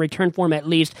something in return for him at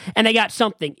least, and they got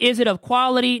something. Is it of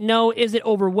quality? No. Is it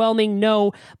overwhelming?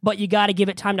 No. But you got to give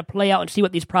it time to play out and see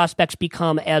what these prospects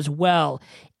become as well.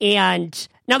 And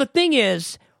now the thing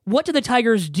is, what do the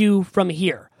Tigers do from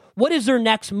here? What is their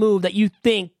next move that you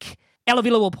think El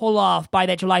Avila will pull off by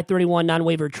that July 31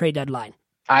 non-waiver trade deadline?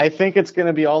 I think it's going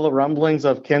to be all the rumblings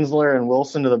of Kinsler and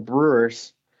Wilson to the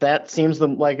Brewers. That seems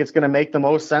like it's going to make the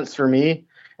most sense for me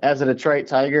as a Detroit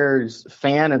Tigers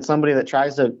fan and somebody that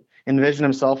tries to envision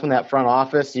himself in that front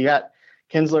office. You got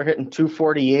Kinsler hitting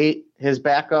 248. His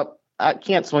backup, I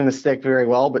can't swing the stick very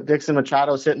well, but Dixon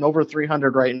Machado's hitting over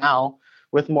 300 right now.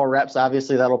 With more reps,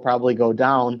 obviously, that'll probably go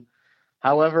down.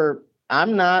 However,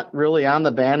 I'm not really on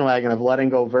the bandwagon of letting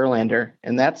go Verlander,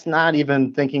 and that's not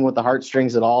even thinking with the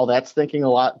heartstrings at all. That's thinking a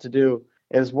lot to do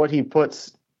is what he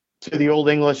puts to the Old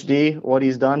English D, what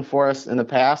he's done for us in the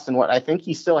past, and what I think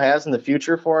he still has in the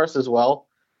future for us as well.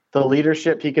 The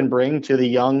leadership he can bring to the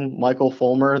young Michael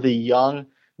Fulmer, the young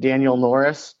Daniel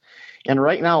Norris. And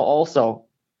right now also,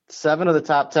 7 of the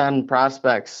top 10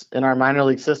 prospects in our minor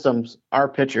league systems are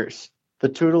pitchers. The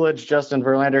tutelage Justin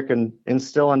Verlander can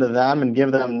instill into them and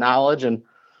give them knowledge and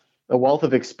a wealth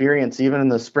of experience, even in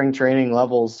the spring training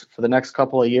levels for the next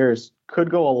couple of years, could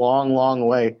go a long, long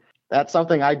way. That's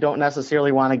something I don't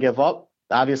necessarily want to give up.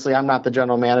 Obviously, I'm not the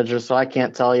general manager, so I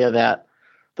can't tell you that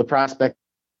the prospect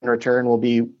in return will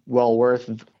be well worth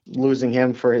losing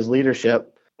him for his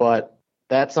leadership. But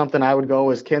that's something I would go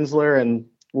as Kinsler and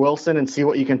Wilson and see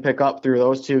what you can pick up through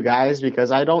those two guys,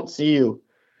 because I don't see you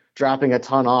dropping a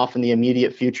ton off in the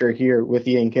immediate future here with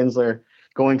Ian Kinsler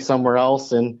going somewhere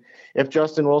else. And if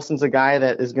Justin Wilson's a guy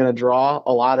that is going to draw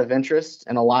a lot of interest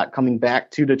and a lot coming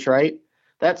back to Detroit,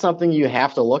 that's something you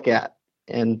have to look at.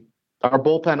 And our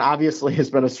bullpen obviously has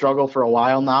been a struggle for a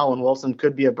while now, and Wilson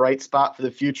could be a bright spot for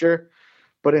the future.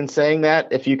 But in saying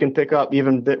that, if you can pick up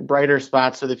even brighter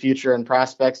spots for the future and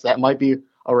prospects, that might be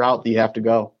a route that you have to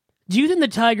go. Do you think the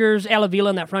Tigers, El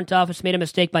Avila in that front office, made a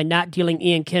mistake by not dealing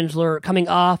Ian Kinsler coming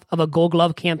off of a Gold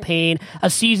Glove campaign, a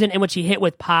season in which he hit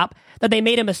with pop, that they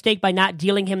made a mistake by not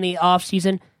dealing him in the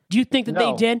offseason? Do you think that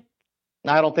they did?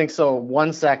 I don't think so.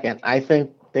 1 second. I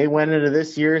think they went into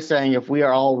this year saying if we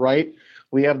are all right,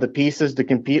 we have the pieces to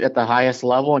compete at the highest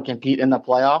level and compete in the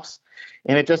playoffs.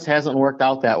 And it just hasn't worked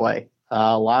out that way.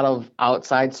 A lot of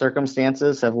outside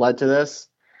circumstances have led to this.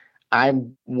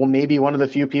 I'm maybe one of the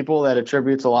few people that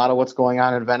attributes a lot of what's going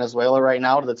on in Venezuela right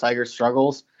now to the Tigers'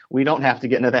 struggles. We don't have to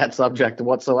get into that subject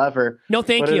whatsoever. No,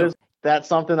 thank you. That's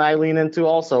something I lean into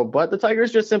also. But the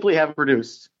Tigers just simply haven't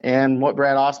produced. And what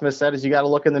Brad Ausmus said is you got to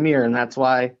look in the mirror, and that's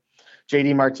why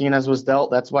JD Martinez was dealt.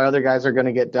 That's why other guys are going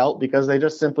to get dealt, because they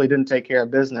just simply didn't take care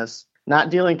of business. Not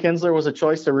dealing Kinsler was a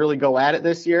choice to really go at it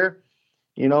this year.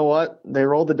 You know what? They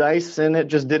rolled the dice, and it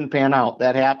just didn't pan out.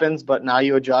 That happens, but now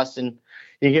you adjust, and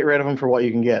you get rid of him for what you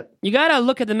can get. You got to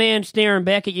look at the man staring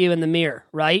back at you in the mirror,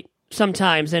 right?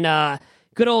 Sometimes. And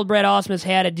good old Brad Ausmus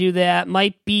had to do that.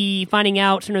 Might be finding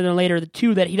out sooner than later,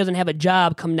 too, that he doesn't have a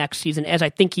job come next season, as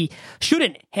I think he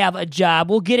shouldn't have a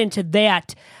job. We'll get into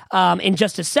that in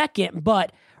just a second.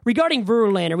 But regarding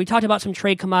Verlander, we talked about some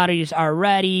trade commodities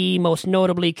already, most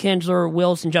notably Kinsler,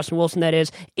 Wilson, Justin Wilson, that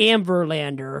is, and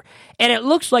Verlander. And it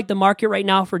looks like the market right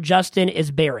now for Justin is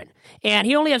barren. And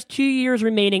he only has 2 years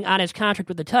remaining on his contract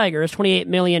with the Tigers, $28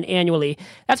 million annually.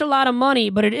 That's a lot of money,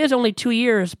 but it is only 2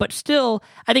 years. But still,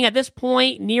 I think at this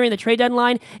point, nearing the trade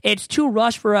deadline, it's too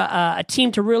rushed for a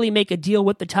team to really make a deal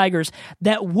with the Tigers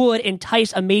that would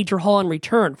entice a major haul in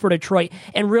return for Detroit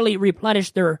and really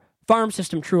replenish their farm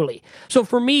system, truly. So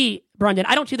for me, Brendan,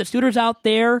 I don't see the suitors out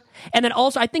there. And then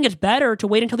also, I think it's better to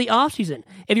wait until the offseason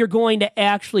if you're going to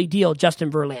actually deal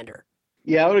Justin Verlander.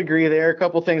 Yeah, I would agree there. A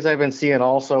couple things I've been seeing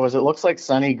also is it looks like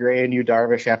Sonny Gray and Yu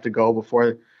Darvish have to go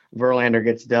before Verlander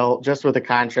gets dealt, just with the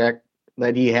contract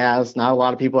that he has. Not a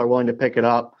lot of people are willing to pick it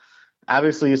up.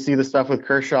 Obviously, you see the stuff with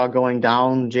Kershaw going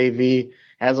down. JV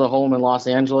has a home in Los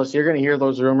Angeles. You're going to hear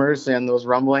those rumors and those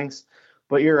rumblings.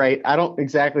 But you're right. I don't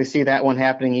exactly see that one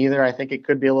happening either. I think it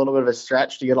could be a little bit of a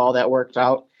stretch to get all that worked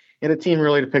out. And a team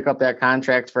really to pick up that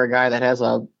contract for a guy that has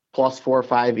a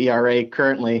 +4.5 ERA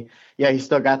currently. Yeah, he's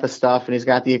still got the stuff and he's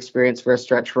got the experience for a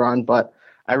stretch run, but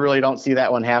I really don't see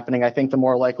that one happening. I think the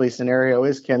more likely scenario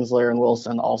is Kinsler and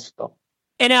Wilson also.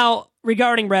 And now,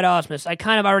 regarding Brett Ausmus, I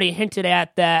kind of already hinted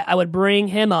at that I would bring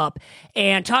him up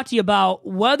and talk to you about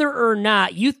whether or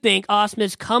not you think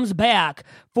Ausmus comes back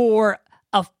for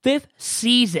a 5th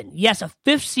season. Yes, a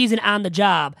 5th season on the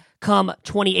job come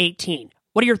 2018.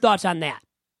 What are your thoughts on that?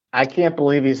 I can't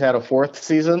believe he's had a 4th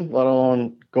season, let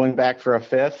alone going back for a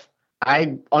 5th.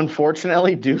 I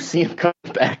unfortunately do see him come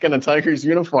back in a Tigers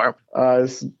uniform.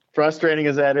 As frustrating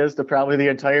as that is to probably the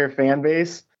entire fan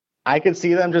base, I could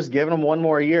see them just giving him one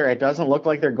more year. It doesn't look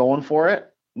like they're going for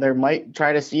it. They might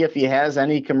try to see if he has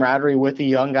any camaraderie with the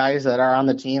young guys that are on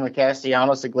the team, like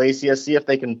Castellanos, Iglesias, see if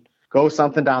they can go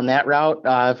something down that route.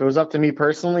 If it was up to me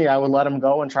personally, I would let him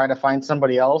go and try to find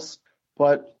somebody else.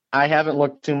 But I haven't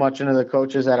looked too much into the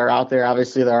coaches that are out there.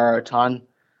 Obviously, there are a ton,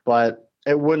 but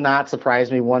it would not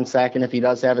surprise me one second if he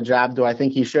does have a job. Do I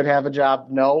think he should have a job?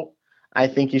 No. I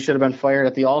think he should have been fired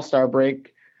at the All-Star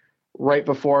break right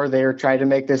before they were trying to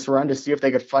make this run to see if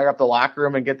they could fire up the locker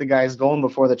room and get the guys going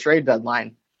before the trade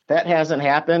deadline. That hasn't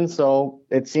happened, so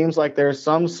it seems like there's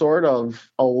some sort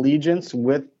of allegiance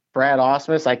with Brad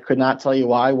Ausmus. I could not tell you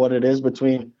what it is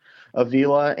between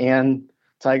Avila and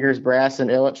Tigers brass and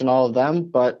Ilitch and all of them,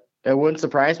 but it wouldn't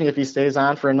surprise me if he stays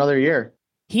on for another year.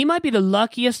 He might be the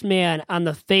luckiest man on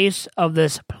the face of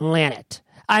this planet.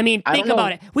 I mean, think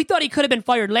about it. We thought he could have been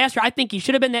fired last year. I think he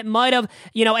should have been. That might have,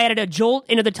 added a jolt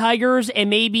into the Tigers and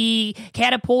maybe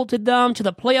catapulted them to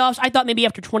the playoffs. I thought maybe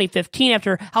after 2015,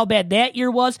 after how bad that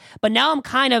year was. But now I'm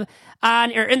kind of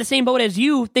in the same boat as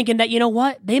you, thinking that, you know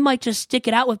what? They might just stick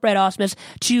it out with Brett Ausmus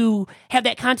to have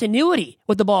that continuity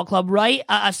with the ball club, right?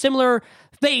 A similar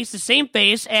face, the same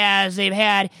face as they've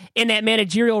had in that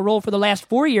managerial role for the last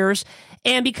 4 years.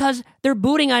 And because they're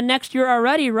booting on next year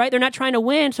already, right? They're not trying to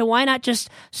win, so why not just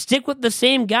stick with the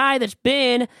same guy that's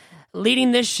been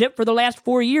leading this ship for the last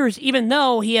 4 years, even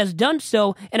though he has done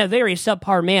so in a very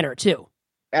subpar manner, too?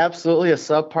 Absolutely a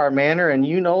subpar manner, and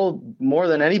you know more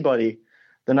than anybody,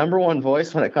 the number one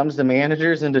voice when it comes to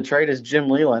managers in Detroit is Jim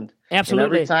Leyland.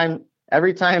 Absolutely. And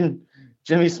every time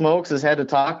Jimmy Smokes has had to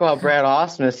talk about Brad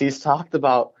Ausmus, he's talked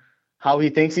about how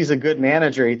he thinks he's a good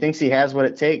manager. He thinks he has what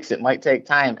it takes. It might take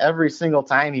time. Every single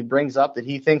time he brings up that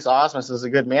he thinks Ausmus is a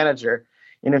good manager.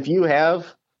 And if you have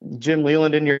Jim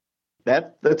Leyland in your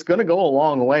that's going to go a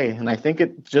long way. And I think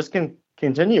it just can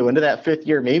continue into that 5th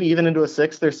year, maybe even into a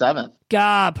 6th or 7th.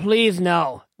 God, please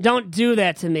no. Don't do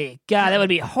that to me. God, that would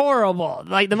be horrible.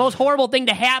 Like the most horrible thing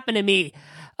to happen to me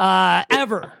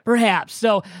ever, perhaps.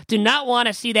 So do not want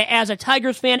to see that as a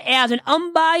Tigers fan, as an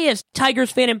unbiased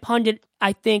Tigers fan and pundit,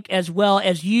 I think, as well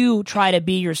as you try to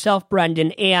be yourself,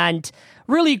 Brendan. And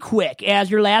really quick,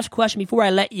 as your last question before I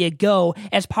let you go,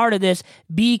 as part of this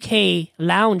BK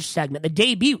Lounge segment, the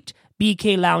debut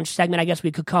BK Lounge segment, I guess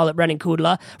we could call it, Brendan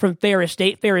Kudla from Ferris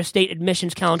State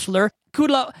admissions counselor.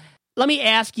 Kudla, let me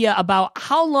ask you about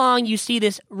how long you see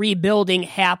this rebuilding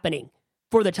happening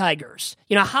for the Tigers.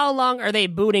 How long are they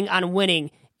booting on winning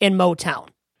in Motown?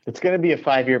 It's going to be a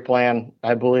 5-year plan,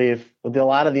 I believe. A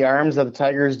lot of the arms that the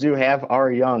Tigers do have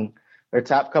are young. Their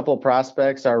top couple of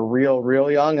prospects are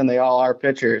real young, and they all are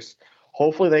pitchers.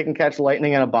 Hopefully they can catch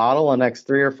lightning in a bottle in the next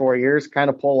 3 or 4 years, kind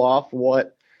of pull off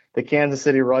what the Kansas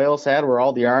City Royals had, where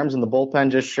all the arms and the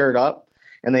bullpen just shored up,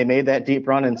 and they made that deep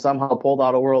run and somehow pulled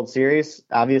out a World Series.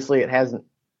 Obviously, it hasn't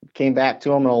came back to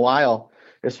them in a while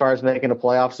as far as making the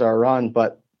playoffs or a run,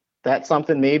 but that's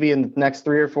something maybe in the next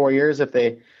 3 or 4 years if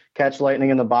they catch lightning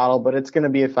in the bottle, but it's going to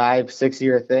be a 5-6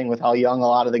 year thing with how young a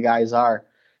lot of the guys are.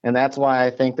 And that's why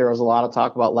I think there was a lot of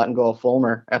talk about letting go of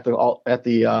Fulmer at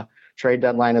the trade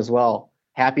deadline as well.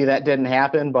 Happy that didn't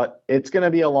happen, but it's going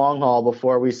to be a long haul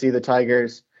before we see the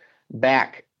Tigers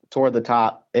back toward the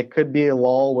top. It could be a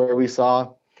lull where we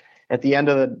saw at the end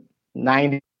of the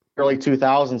 90s, early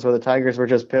 2000s where the Tigers were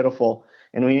just pitiful.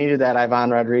 And we needed that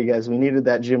Ivan Rodriguez. We needed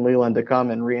that Jim Leyland to come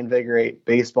and reinvigorate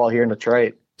baseball here in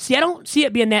Detroit. See, I don't see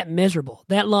it being that miserable,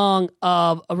 that long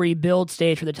of a rebuild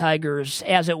stage for the Tigers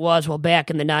as it was, back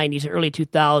in the 90s, early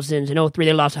 2000s. In 2003,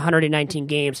 they lost 119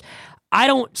 games. I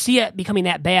don't see it becoming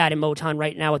that bad in Motown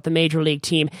right now with the major league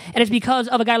team. And it's because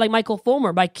of a guy like Michael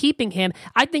Fulmer. By keeping him,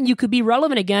 I think you could be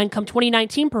relevant again come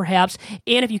 2019 perhaps.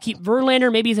 And if you keep Verlander,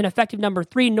 maybe he's an effective number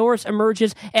 3. Norris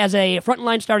emerges as a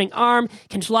frontline starting arm,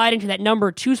 can slide into that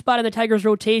number 2 spot in the Tigers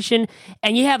rotation.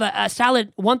 And you have a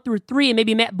solid 1 through 3, and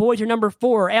maybe Matt Boyd's your number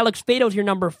 4, Alex Fado's your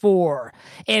number 4.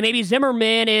 And maybe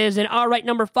Zimmerman is an all right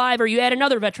number 5, or you add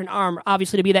another veteran arm,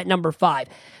 obviously, to be that number 5.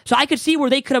 So I could see where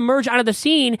they could emerge onto the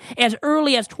scene as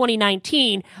early as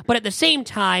 2019, but at the same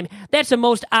time, that's the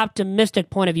most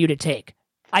optimistic point of view to take.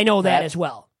 I know that as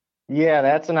well. Yeah,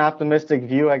 that's an optimistic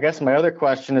view. I guess my other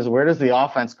question is, where does the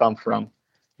offense come from?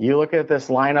 You look at this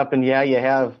lineup, and yeah, you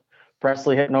have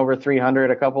Presley hitting over 300,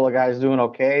 a couple of guys doing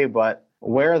okay, but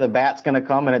where are the bats going to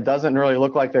come? And it doesn't really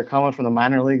look like they're coming from the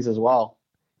minor leagues as well.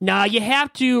 Now, you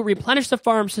have to replenish the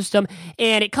farm system,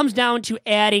 and it comes down to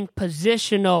adding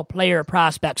positional player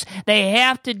prospects. They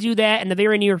have to do that in the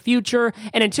very near future,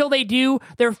 and until they do,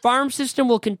 their farm system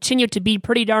will continue to be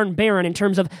pretty darn barren in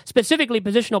terms of specifically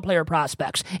positional player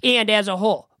prospects, and as a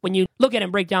whole, when you look at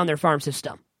and break down their farm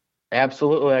system.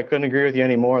 Absolutely. I couldn't agree with you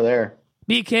any more there.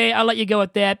 BK, I'll let you go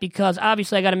with that because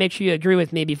obviously I got to make sure you agree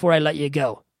with me before I let you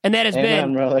go. And that has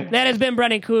been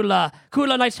Brendan Kudla.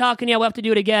 Kudla, nice talking to you. We'll have to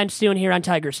do it again soon here on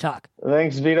Tigers Talk.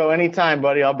 Thanks, Vito. Anytime,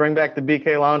 buddy. I'll bring back the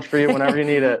BK Lounge for you whenever you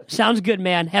need it. Sounds good,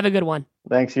 man. Have a good one.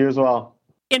 Thanks, you as well.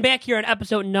 And back here on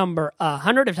episode number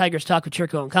 100 of Tigers Talk with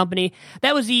Churko and Company.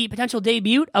 That was the potential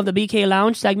debut of the BK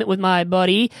Lounge segment with my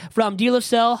buddy from De La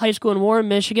Salle High School in Warren,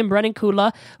 Michigan, Brendan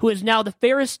Kudla, who is now the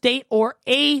Ferris State or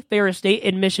a Ferris State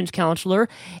admissions counselor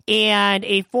and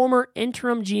a former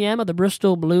interim GM of the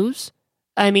Bristol Blues.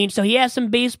 I mean, so he has some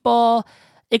baseball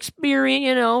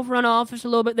experience, front office a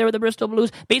little bit there with the Bristol Blues.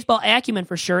 Baseball acumen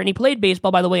for sure. And he played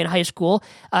baseball, by the way, in high school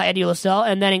at De La Salle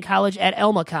and then in college at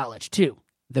Elma College, too.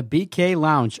 The BK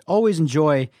Lounge. Always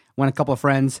enjoy when a couple of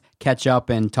friends catch up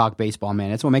and talk baseball, man.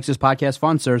 That's what makes this podcast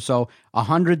fun, sir. So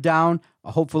 100 down,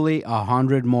 hopefully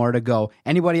 100 more to go.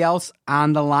 Anybody else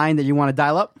on the line that you want to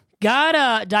dial up?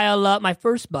 Gotta dial up my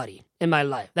first buddy in my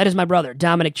life. That is my brother,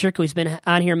 Dominic Chirko. He's been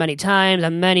on here many times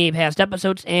on many past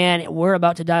episodes, and we're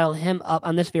about to dial him up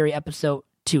on this very episode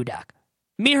too, Doc.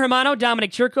 Mi hermano,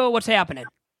 Dominic Chirko, what's happening?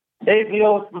 Hey,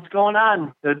 Vito, what's going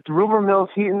on? The rumor mill's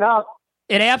heating up.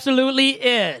 It absolutely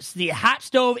is. The hot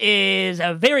stove is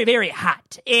very, very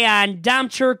hot. And Dom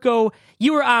Chirko,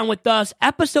 you were on with us,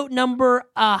 episode number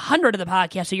 100 of the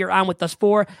podcast, so you're on with us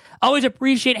for. Always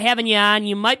appreciate having you on.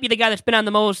 You might be the guy that's been on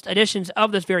the most editions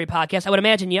of this very podcast. I would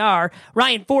imagine you are.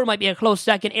 Ryan Ford might be a close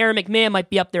second. Aaron McMahon might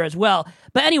be up there as well.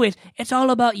 But anyways, it's all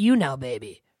about you now,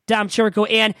 baby. Dom Chirko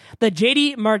and the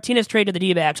JD Martinez trade to the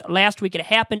D-backs last week. It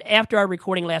happened after our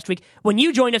recording last week when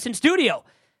you joined us in studio.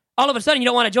 All of a sudden, you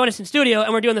don't want to join us in studio,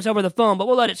 and we're doing this over the phone, but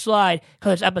we'll let it slide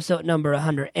because it's episode number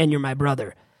 100, and you're my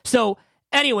brother. So,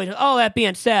 anyways, with all that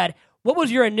being said, what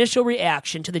was your initial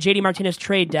reaction to the JD Martinez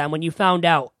trade down when you found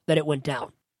out that it went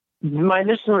down? My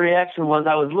initial reaction was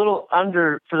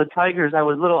for the Tigers, I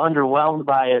was a little underwhelmed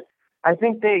by it. I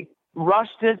think they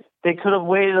rushed it. They could have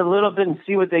waited a little bit and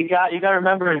see what they got. You got to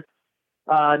remember,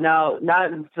 now,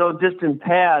 not so distant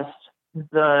past,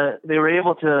 they were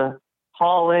able to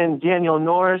haul in Daniel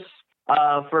Norris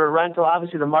for a rental.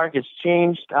 Obviously, the market's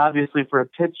changed, obviously, for a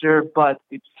pitcher, but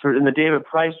in the David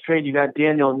Price trade, you got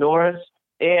Daniel Norris.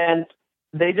 And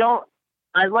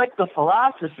I like the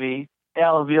philosophy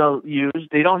Alville used.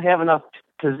 They don't have enough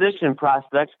position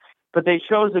prospects, but they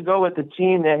chose to go with a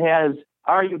team that has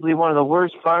arguably one of the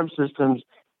worst farm systems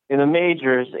in the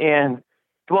majors. And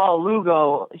Dwell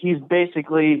Lugo, he's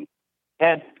basically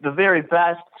at the very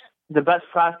best, the best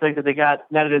prospect that they got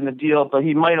netted in the deal, but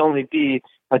he might only be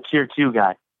a tier 2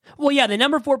 guy. Well, yeah, the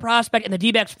number 4 prospect in the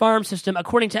D-backs farm system,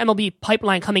 according to MLB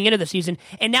Pipeline coming into the season,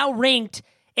 and now ranked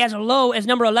as low as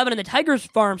number 11 in the Tigers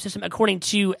farm system, according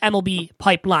to MLB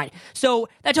Pipeline. So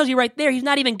that tells you right there, he's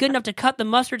not even good enough to cut the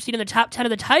mustard seed in the top 10 of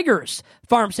the Tigers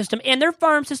farm system. And their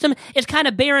farm system is kind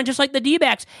of barren, just like the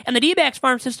D-backs. And the D-backs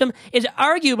farm system is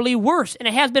arguably worse, and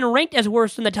it has been ranked as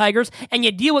worse than the Tigers. And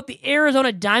you deal with the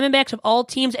Arizona Diamondbacks of all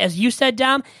teams, as you said,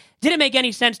 Dom. Didn't make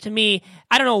any sense to me.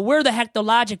 I don't know where the heck the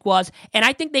logic was, and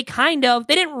I think they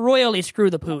didn't royally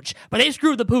screw the pooch, but they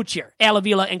screwed the pooch here,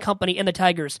 Alavila and company in the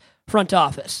Tigers front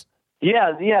office.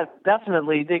 Yeah,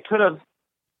 definitely. They could have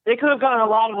gone a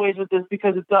lot of ways with this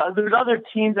because there's other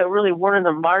teams that really weren't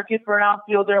in the market for an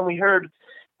outfielder, and we heard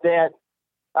that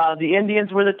the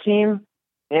Indians were the team,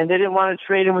 and they didn't want to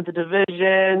trade him with the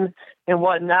division. and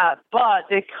whatnot. But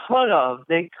they could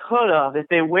have, if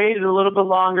they waited a little bit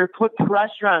longer, put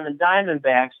pressure on the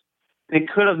Diamondbacks, they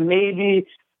could have maybe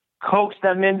coaxed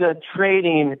them into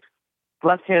trading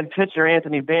left-hand pitcher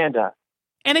Anthony Banda.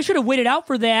 And they should have waited out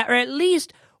for that, or at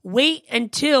least wait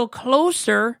until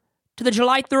closer to the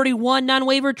July 31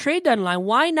 non-waiver trade deadline.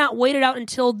 Why not wait it out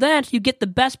until then so you get the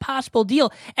best possible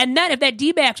deal? And then if that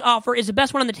D-backs offer is the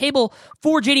best one on the table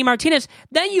for JD Martinez,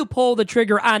 then you pull the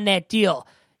trigger on that deal.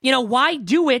 Why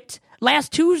do it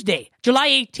last Tuesday, July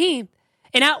 18th,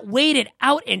 and not wait it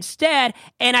out instead?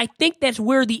 And I think that's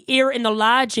where the error in the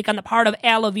logic on the part of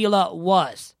Al Avila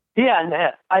was. Yeah, and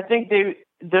I think they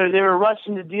were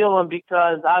rushing to deal him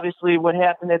because obviously what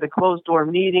happened at the closed-door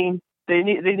meeting, they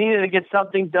needed to get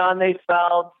something done. They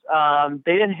felt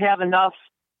they didn't have enough.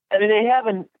 I mean,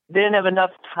 they didn't have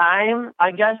enough time,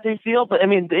 I guess they feel. But I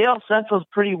mean, the AL Central is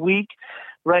pretty weak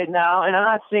right now, and I'm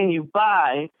not saying you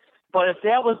buy, but if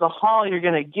that was the haul you're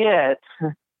going to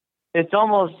get, it's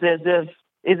almost as if,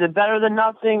 is it better than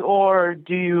nothing, or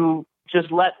do you just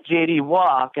let JD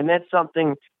walk? And that's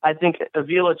something I think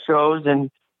Avila chose, and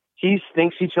he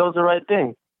thinks he chose the right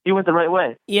thing. He went the right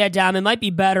way. Yeah, Dom, it might be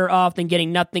better off than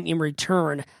getting nothing in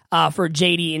return for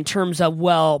JD in terms of,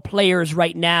 players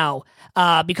right now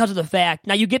because of the fact.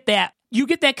 Now, you get that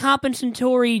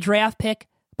compensatory draft pick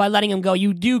by letting him go.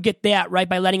 You do get that, right,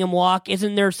 by letting him walk.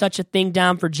 Isn't there such a thing,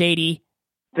 Dom, for JD?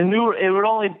 It would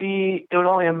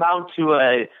only amount to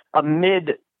a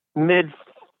mid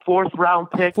fourth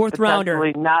round pick. Fourth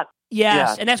rounder. Not.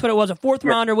 Yes, and that's what it was, a fourth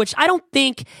rounder, which I don't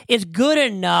think is good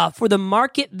enough for the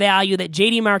market value that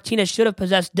JD Martinez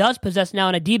does possess now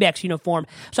in a D-backs uniform.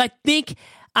 So I think,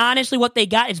 honestly, what they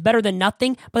got is better than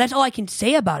nothing, but that's all I can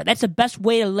say about it. That's the best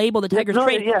way to label the Tigers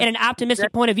trade in an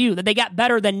optimistic point of view, that they got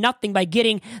better than nothing by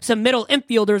getting some middle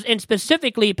infielders and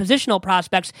specifically positional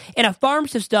prospects in a farm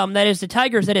system that is the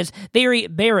Tigers that is very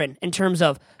barren in terms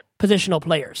of positional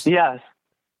players. Yes.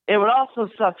 It would also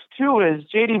sucks, too, is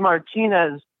JD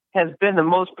Martinez has been the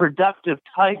most productive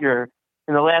Tiger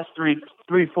in the last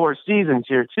four seasons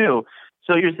here, too.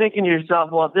 So you're thinking to yourself,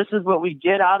 well, this is what we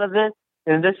get out of it,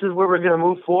 and this is where we're going to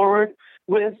move forward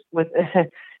with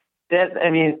that. I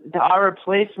mean, our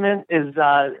replacement is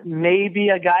maybe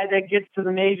a guy that gets to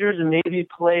the majors and maybe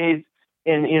plays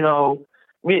in, he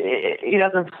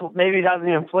doesn't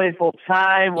even play full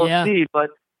time. We'll see. But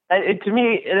to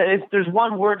me, if there's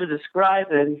one word to describe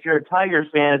it, if you're a Tigers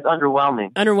fan, it's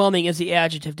underwhelming. Underwhelming is the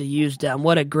adjective to use, Dem.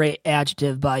 What a great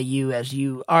adjective by you, as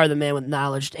you are the man with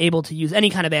knowledge, able to use any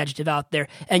kind of adjective out there,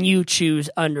 and you choose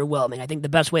underwhelming. I think the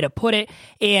best way to put it.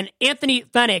 And Anthony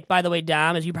Fenech, by the way,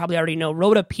 Dom, as you probably already know,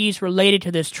 wrote a piece related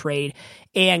to this trade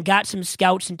and got some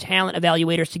scouts and talent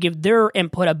evaluators to give their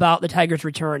input about the Tigers'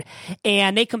 return.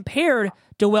 And they compared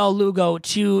Joel Lugo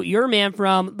to your man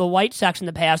from the White Sox in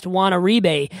the past, Juan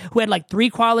Uribe, who had like 3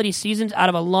 quality seasons out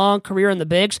of a long career in the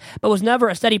bigs, but was never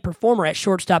a steady performer at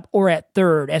shortstop or at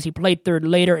third, as he played third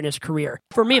later in his career.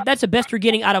 For me, if that's the best you're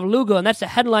getting out of Lugo and that's the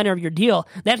headliner of your deal,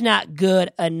 that's not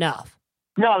good enough.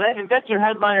 No, that's your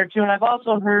headliner too. And I've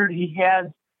also heard he has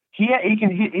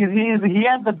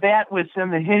the bat with him.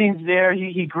 The hitting's there.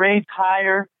 He grades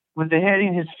higher with the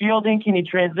hitting. His fielding, can he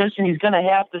transition? He's going to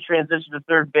have to transition to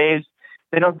third base.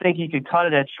 They don't think he could cut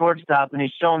it at shortstop, and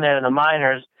he's shown that in the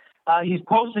minors. He's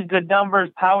posted good numbers,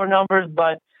 power numbers,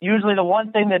 but usually the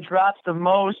one thing that drops the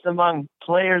most among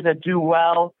players that do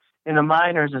well in the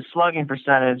minors is slugging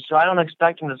percentage. So I don't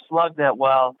expect him to slug that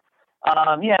well.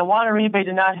 Juan Uribe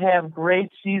did not have great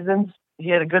seasons. He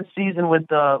had a good season with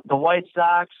the White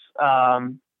Sox.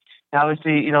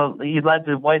 Obviously, he led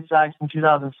the White Sox in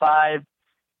 2005.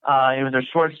 He was their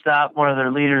shortstop, one of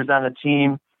their leaders on the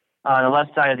team on the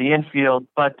left side of the infield.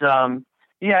 But,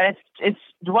 it's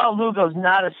Joel Lugo's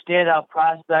not a standout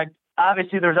prospect.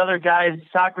 Obviously, there's other guys,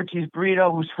 Socrates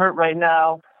Brito, who's hurt right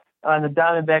now in the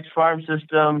Diamondbacks farm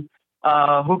system,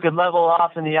 who could level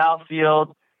off in the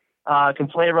outfield, can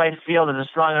play right field, has a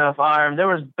strong enough arm. There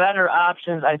was better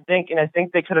options, I think, and I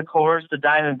think they could have coerced the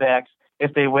Diamondbacks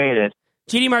if they waited.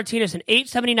 JD Martinez, an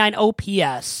 .879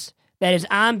 OPS. That is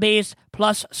on base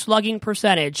plus slugging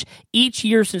percentage each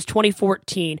year since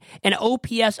 2014, and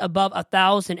OPS above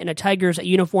 1,000 in a Tigers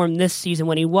uniform this season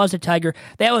when he was a Tiger.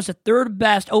 That was the third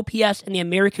best OPS in the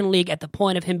American League at the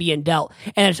point of him being dealt,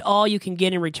 and it's all you can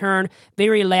get in return.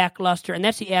 Very lackluster, and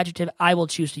that's the adjective I will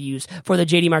choose to use for the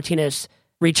JD Martinez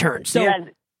return. So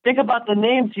think about the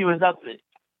names he was up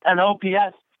on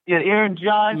OPS. You had Aaron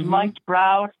Judge, Mike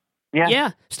Trout.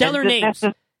 Yeah, stellar names.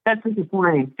 That's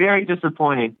disappointing. Very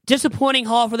disappointing. Disappointing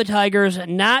haul for the Tigers.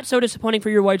 Not so disappointing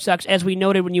for your White Sox, as we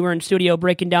noted when you were in studio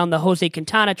breaking down the Jose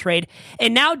Quintana trade.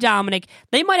 And now, Dominic,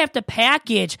 they might have to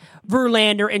package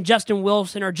Verlander and Justin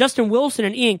Wilson, or Justin Wilson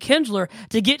and Ian Kinsler,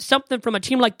 to get something from a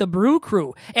team like the Brew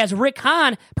Crew, as Rick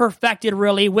Hahn perfected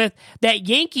really with that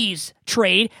Yankees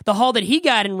trade, the haul that he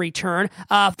got in return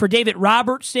for David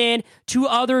Robertson, 2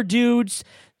 other dudes.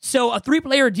 So a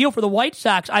 3-player deal for the White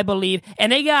Sox, I believe,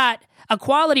 and they got a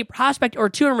quality prospect or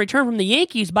 2 in return from the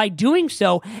Yankees by doing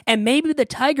so, and maybe the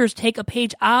Tigers take a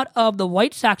page out of the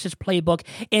White Sox's playbook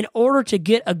in order to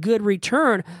get a good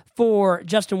return for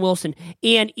Justin Wilson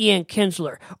and Ian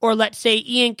Kinsler. Or let's say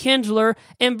Ian Kinsler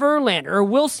and Verlander, or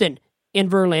Wilson and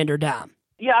Verlander, Dom.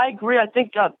 Yeah, I agree. I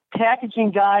think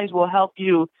packaging guys will help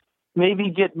you maybe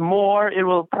get more. It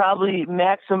will probably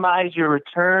maximize your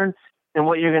return and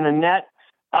what you're going to net.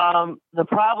 The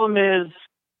problem is,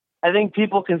 I think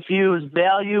people confuse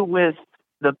value with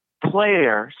the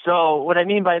player. So what I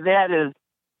mean by that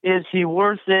is he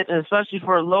worth it? And especially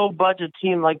for a low budget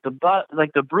team like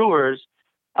the Brewers,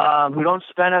 who don't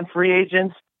spend on free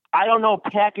agents. I don't know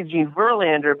packaging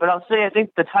Verlander, but I'll say I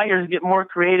think the Tigers get more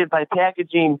creative by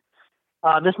packaging.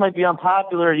 This might be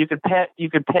unpopular. You could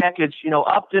package,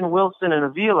 Upton, Wilson, and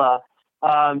Avila,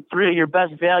 3 of your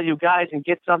best value guys, and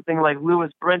get something like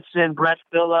Lewis Brinson, Brett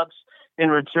Phillips in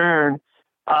return.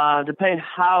 Depending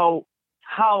how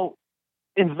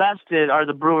invested are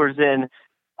the Brewers in,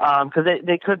 because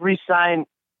they could re-sign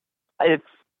if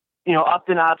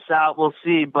Upton opts out. We'll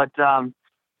see, but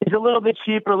it's a little bit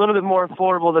cheaper, a little bit more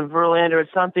affordable than Verlander.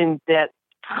 It's something that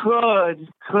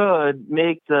could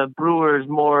make the Brewers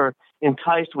more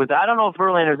enticed with it. I don't know if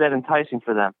Verlander is that enticing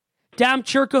for them. Dom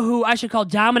Churko, who I should call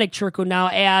Dominic Churko now,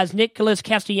 as Nicholas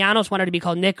Castellanos wanted to be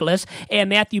called Nicholas, and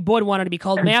Matthew Boyd wanted to be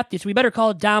called Matthew, so we better call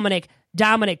it Dominic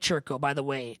Churko, by the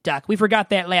way, Doc. We forgot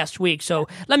that last week, so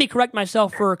let me correct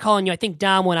myself for calling you, I think,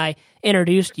 Dom, when I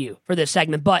introduced you for this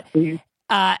segment. But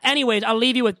anyways, I'll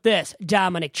leave you with this,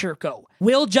 Dominic Churko.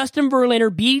 Will Justin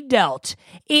Verlander be dealt?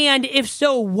 And if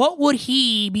so, what would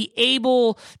he be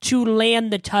able to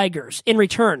land the Tigers in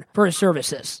return for his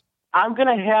services? I'm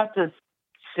going to have to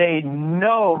say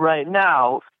no right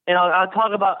now. And I'll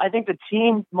talk about, I think the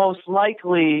team most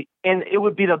likely, and it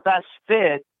would be the best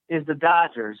fit, is the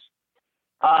Dodgers.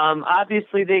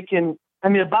 Obviously they can,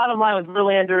 the bottom line with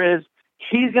Verlander is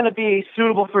he's going to be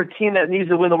suitable for a team that needs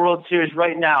to win the World Series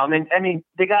right now.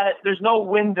 They got it. There's no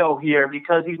window here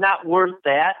because he's not worth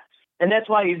that. And that's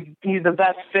why he's the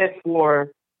best fit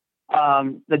for,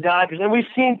 the Dodgers. And we've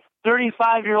seen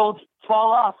 35-year-olds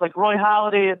fall off, like Roy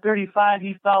Halladay at 35,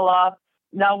 he fell off.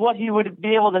 Now, what he would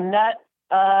be able to net,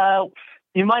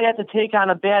 you might have to take on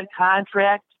a bad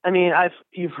contract.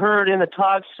 You've heard in the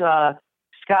talks,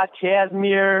 Scott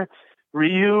Kazmir,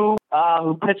 Ryu,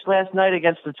 who pitched last night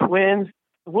against the Twins.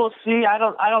 We'll see. I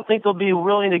don't think they'll be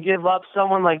willing to give up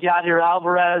someone like Yadier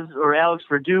Alvarez or Alex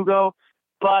Verdugo,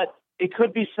 but it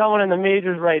could be someone in the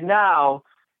majors right now.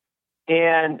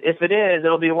 And if it is,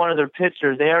 it'll be one of their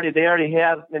pitchers. They already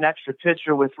have an extra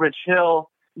pitcher with Rich Hill.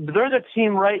 They're the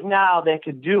team right now that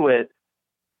could do it.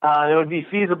 It would be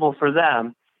feasible for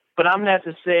them, but I'm gonna have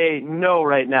to say no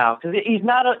right now because he's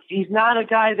not a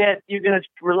guy that you're gonna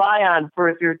rely on for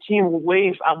if your team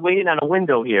waiting on a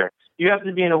window here. You have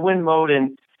to be in a win mode,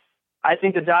 and I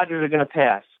think the Dodgers are gonna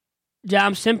pass.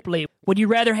 Dom, simply, would you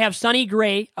rather have Sonny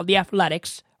Gray of the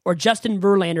Athletics or Justin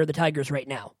Verlander of the Tigers right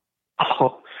now?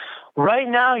 Oh, right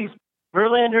now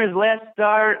Verlander's last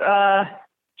start.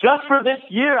 Just for this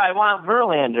year, I want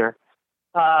Verlander.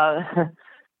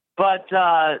 But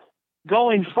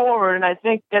going forward, and I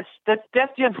think that's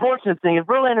the unfortunate thing. If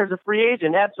Verlander's a free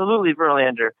agent, absolutely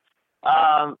Verlander.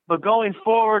 But going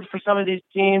forward for some of these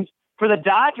teams, for the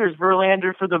Dodgers,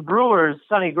 Verlander, for the Brewers,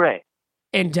 Sonny Gray.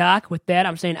 And Doc, with that,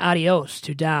 I'm saying adios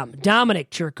to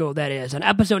Dominic Churko, that is, on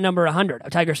episode number 100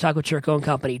 of Tigers Talk with Churko and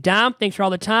Company. Dom, thanks for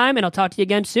all the time, and I'll talk to you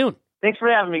again soon. Thanks for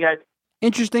having me, guys.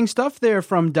 Interesting stuff there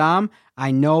from Dom. I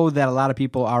know that a lot of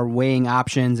people are weighing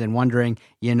options and wondering,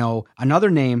 another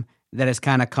name that has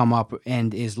kind of come up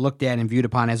and is looked at and viewed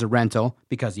upon as a rental,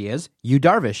 because he is, Yu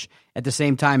Darvish, at the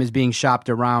same time is being shopped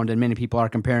around, and many people are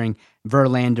comparing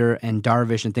Verlander and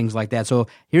Darvish and things like that. So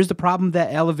here's the problem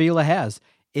that Al Avila has,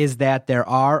 is that there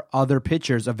are other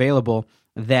pitchers available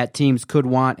that teams could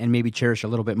want and maybe cherish a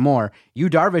little bit more. Yu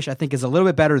Darvish, I think, is a little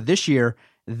bit better this year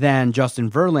than Justin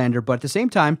Verlander, but at the same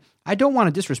time, I don't want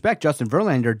to disrespect Justin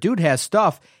Verlander. Dude has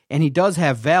stuff, and he does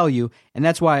have value, and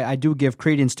that's why I do give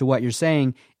credence to what you're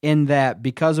saying, in that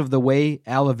because of the way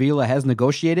Al Avila has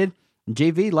negotiated,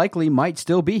 JV likely might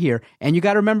still be here. And you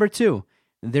got to remember, too,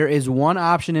 there is one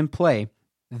option in play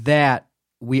that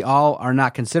we all are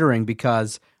not considering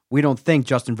because we don't think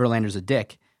Justin Verlander's a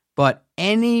dick. But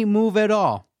any move at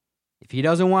all, if he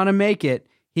doesn't want to make it,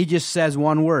 he just says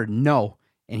one word, no,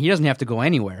 and he doesn't have to go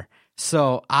anywhere.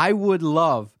 So I would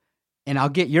love, and I'll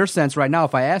get your sense right now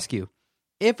if I ask you,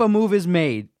 if a move is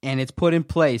made and it's put in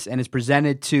place and it's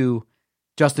presented to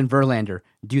Justin Verlander,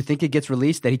 do you think it gets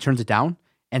released, that he turns it down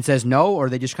and says no, or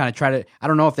they just kind of try to, I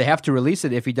don't know if they have to release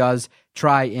it if he does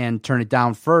try and turn it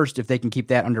down first, if they can keep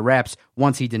that under wraps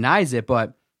once he denies it.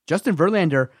 But Justin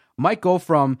Verlander might go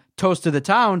from toast to the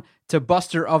town to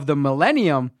buster of the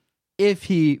millennium if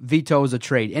he vetoes a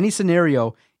trade. Any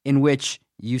scenario in which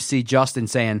you see Justin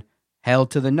saying, hell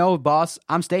to the no, boss,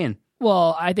 I'm staying.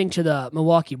 Well, I think to the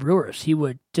Milwaukee Brewers, he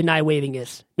would deny waiving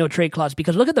his no trade clause,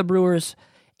 because look at the Brewers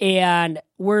and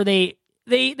where they've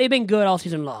been good all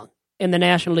season long in the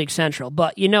National League Central,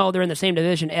 but they're in the same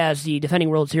division as the defending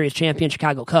World Series champion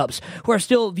Chicago Cubs, who are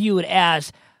still viewed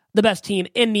as the best team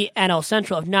in the NL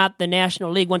Central, if not the National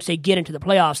League, once they get into the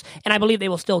playoffs. And I believe they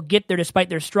will still get there despite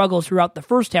their struggles throughout the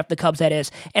first half, the Cubs, that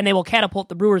is, and they will catapult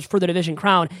the Brewers for the division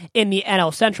crown in the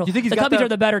NL Central. The Cubbies are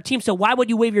the better team, so why would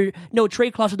you waive your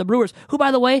no-trade clause with the Brewers, who,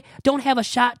 by the way, don't have a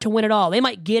shot to win it all? They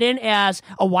might get in as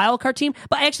a wild card team,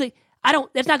 but actually,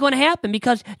 that's not going to happen,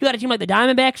 because you got a team like the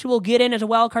Diamondbacks who will get in as a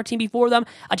wild card team before them,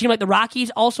 a team like the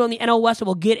Rockies, also in the NL West, who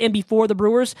will get in before the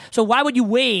Brewers. So why would you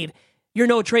waive your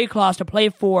no-trade clause to play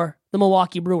for the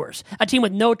Milwaukee Brewers, a team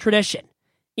with no tradition?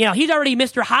 He's already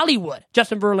Mr. Hollywood,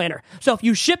 Justin Verlander. So if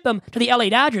you ship him to the LA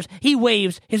Dodgers, he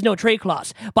waives his no-trade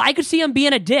clause. But I could see him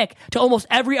being a dick to almost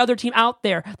every other team out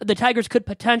there that the Tigers could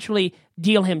potentially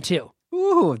deal him to.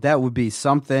 Ooh, that would be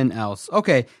something else.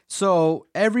 Okay, so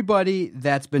everybody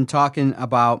that's been talking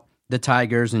about the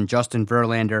Tigers and Justin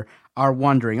Verlander are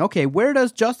wondering, okay, where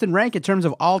does Justin rank in terms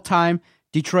of all-time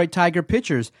Detroit Tiger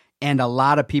pitchers? And a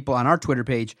lot of people on our Twitter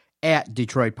page at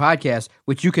Detroit Podcast,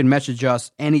 which you can message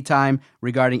us anytime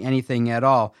regarding anything at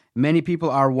all. Many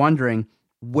people are wondering,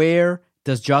 where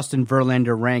does Justin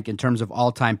Verlander rank in terms of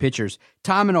all-time pitchers?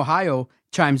 Tom in Ohio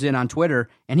chimes in on Twitter,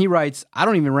 and he writes, I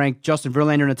don't even rank Justin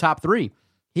Verlander in the top 3.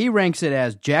 He ranks it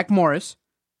as Jack Morris,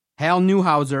 Hal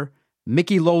Newhouser,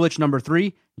 Mickey Lolich number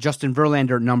 3, Justin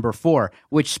Verlander number 4,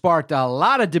 which sparked a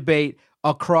lot of debate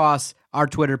across our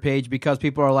Twitter page, because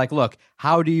people are like, look,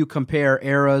 how do you compare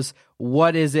eras?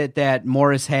 What is it that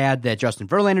Morris had that Justin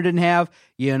Verlander didn't have?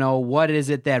 What is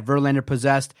it that Verlander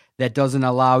possessed that doesn't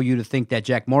allow you to think that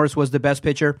Jack Morris was the best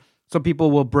pitcher? Some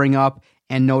people will bring up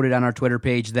and note it on our Twitter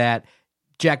page that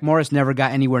Jack Morris never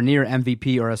got anywhere near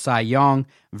MVP or a Cy Young.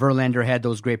 Verlander had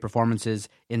those great performances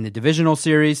in the divisional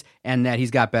series, and that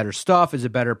he's got better stuff, is a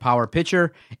better power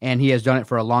pitcher, and he has done it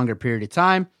for a longer period of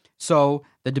time. So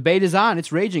the debate is on.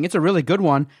 It's raging. It's a really good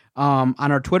one. On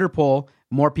our Twitter poll,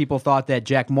 more people thought that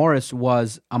Jack Morris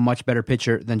was a much better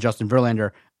pitcher than Justin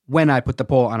Verlander when I put the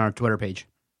poll on our Twitter page.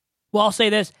 Well, I'll say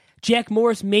this. Jack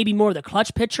Morris may be more the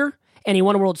clutch pitcher, and he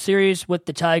won a World Series with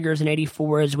the Tigers in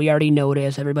 '84, as we already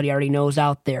noticed. Everybody already knows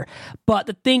out there. But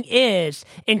the thing is,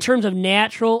 in terms of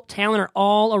natural talent or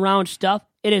all-around stuff,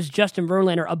 it is Justin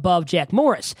Verlander above Jack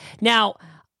Morris. Now,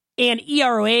 and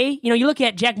ERA, you look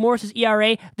at Jack Morris's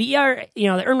ERA, the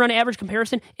earned run average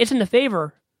comparison, it's in the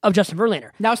favor of Justin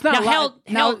Verlander. Now, it's not a lot.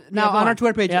 Now on our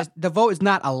Twitter page, the vote is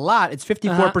not a lot. It's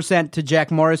 54% to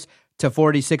Jack Morris to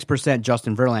 46%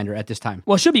 Justin Verlander at this time.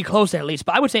 Well, it should be close at least,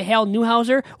 but I would say Hal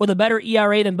Newhouser, with a better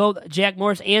ERA than both Jack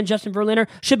Morris and Justin Verlander,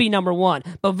 should be number 1.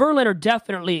 But Verlander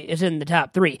definitely is in the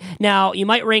top 3. Now, you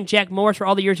might rank Jack Morris for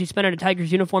all the years he spent in a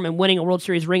Tigers uniform and winning a World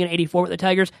Series ring in '84 with the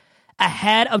Tigers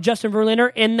ahead of Justin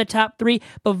Verlander in the top 3,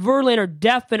 but Verlander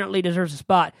definitely deserves a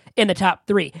spot in the top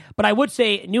 3. But I would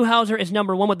say Newhouser is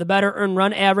number 1 with the better earned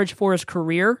run average for his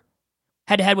career,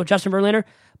 head-to-head with Justin Verlander.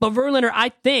 But Verlander, I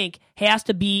think, has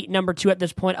to be number 2 at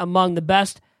this point among the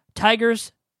best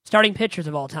Tigers starting pitchers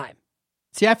of all time.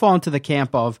 See, I fall into the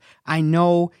camp of, I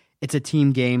know it's a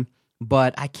team game,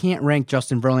 but I can't rank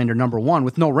Justin Verlander number 1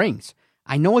 with no rings.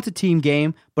 I know it's a team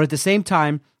game, but at the same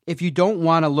time, if you don't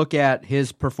want to look at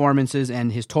his performances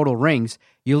and his total rings,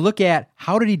 you look at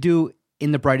how did he do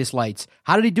in the brightest lights?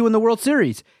 How did he do in the World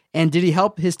Series? And did he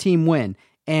help his team win?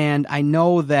 And I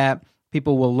know that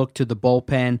people will look to the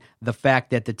bullpen, the fact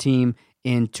that the team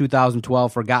in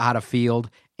 2012 forgot how to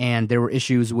field, and there were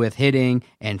issues with hitting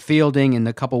and fielding in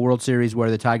the couple World Series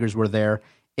where the Tigers were there.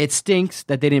 It stinks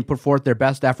that they didn't put forth their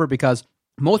best effort, because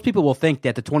most people will think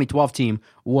that the 2012 team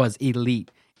was elite.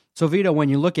 So, Vito, when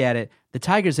you look at it, the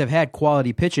Tigers have had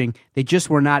quality pitching. They just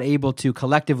were not able to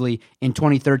collectively in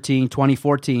 2013,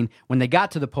 2014, when they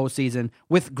got to the postseason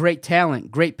with great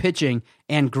talent, great pitching,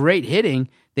 and great hitting,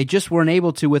 they just weren't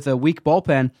able to, with a weak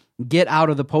bullpen, get out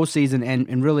of the postseason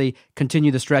and really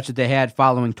continue the stretch that they had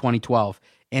following 2012.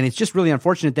 And it's just really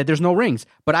unfortunate that there's no rings.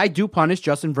 But I do punish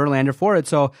Justin Verlander for it,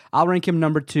 so I'll rank him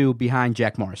number 2 behind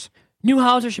Jack Morris.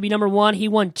 Newhouser should be number 1. He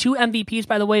won 2 MVPs,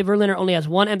 by the way. Verlander only has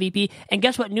 1 MVP. And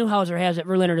guess what Newhouser has that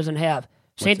Verlander doesn't have?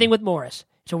 Same thing with Morris.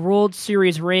 It's a World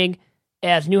Series ring,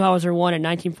 as Newhouser won in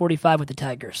 1945 with the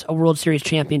Tigers, a World Series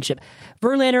championship.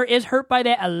 Verlander is hurt by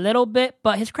that a little bit,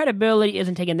 but his credibility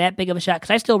isn't taking that big of a shot because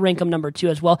I still rank him number 2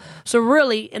 as well. So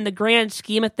really, in the grand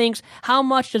scheme of things, how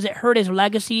much does it hurt his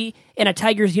legacy in a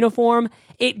Tigers uniform?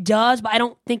 It does, but I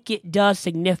don't think it does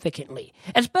significantly,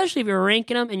 especially if you're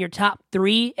ranking them in your top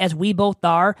 3, as we both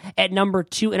are, at number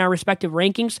 2 in our respective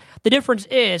rankings. The difference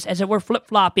is, as if we're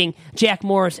flip-flopping Jack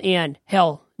Morris and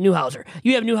Newhouser.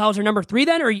 You have Newhouser number 3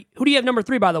 then, or who do you have number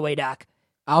 3, by the way, Doc?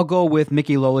 I'll go with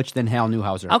Mickey Lolich, then Hal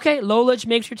Newhouser. Okay, Lolich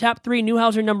makes your top 3,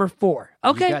 Newhouser number 4.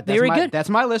 Okay, very good. That's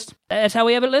my list. That's how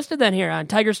we have it listed then here on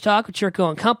Tigers Talk with Churko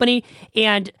and Company.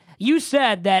 And you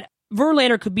said that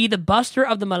Verlander could be the buster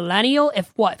of the millennial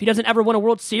if what? If he doesn't ever win a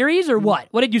World Series or what?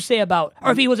 What did you say about,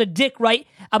 or if he was a dick, right,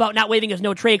 about not waiving his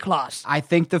no-trade clause? I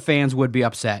think the fans would be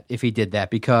upset if he did that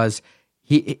because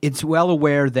it's well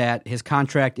aware that his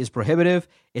contract is prohibitive.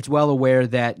 It's well aware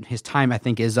that his time, I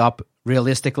think, is up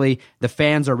realistically. The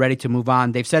fans are ready to move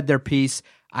on. They've said their piece.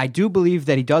 I do believe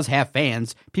that he does have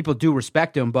fans. People do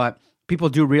respect him, but people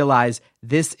do realize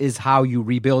this is how you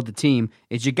rebuild the team,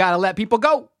 is you got to let people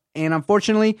go. And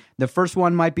unfortunately, the first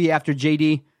one might be after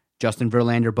JD, Justin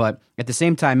Verlander, but at the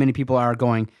same time, many people are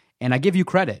going, and I give you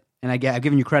credit, and I've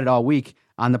given you credit all week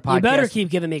on the podcast. You better keep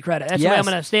giving me credit. That's the way I'm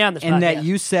going to stay on this podcast. And that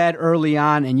you said early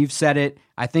on, and you've said it,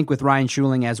 I think, with Ryan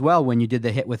Schuling as well, when you did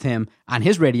the hit with him on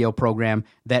his radio program,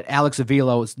 that Alex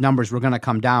Avila's numbers were going to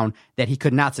come down, that he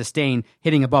could not sustain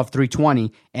hitting above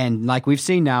 320. And like we've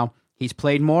seen now, he's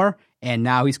played more, and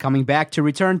now he's coming back to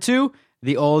return to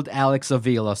the old Alex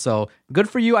Avila. So good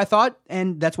for you, I thought,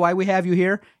 and that's why we have you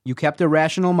here. You kept a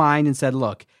rational mind and said,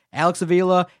 look, Alex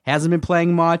Avila hasn't been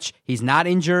playing much, he's not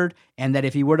injured, and that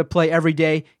if he were to play every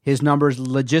day, his numbers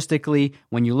logistically,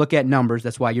 when you look at numbers,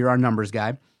 that's why you're our numbers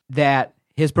guy, that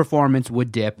his performance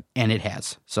would dip, and it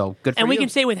has. So good for you. And we can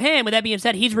say with him, with that being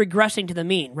said, he's regressing to the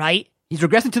mean, right? He's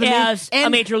regressing to the mean. As a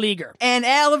major leaguer. And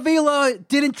Al Avila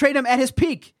didn't trade him at his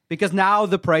peak, because now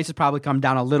the price has probably come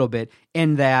down a little bit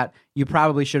in that you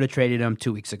probably should have traded him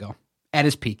 2 weeks ago at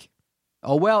his peak.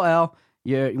 Oh, well, Al,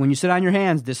 when you sit on your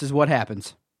hands, this is what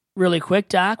happens. Really quick,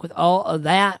 Doc, with all of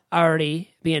that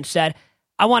already being said,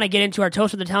 I want to get into our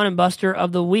Toast of the Town and Buster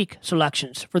of the Week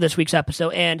selections for this week's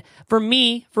episode. And for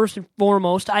me, first and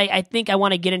foremost, I think I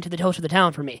want to get into the Toast of the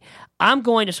Town for me. I'm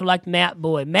going to select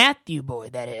Matthew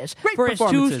Boyd, that is, for his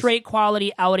 2 straight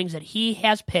quality outings that he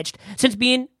has pitched since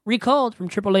being recalled from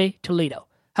AAA Toledo.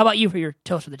 How about you for your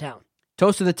Toast of the Town?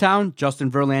 Toast of the Town,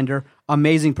 Justin Verlander.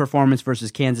 Amazing performance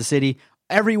versus Kansas City.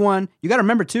 Everyone, you got to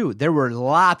remember, too, there were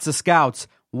lots of scouts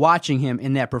watching him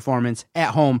in that performance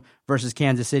at home versus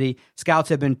Kansas City. Scouts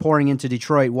have been pouring into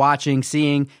Detroit, watching,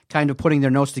 seeing, kind of putting their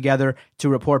notes together to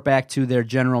report back to their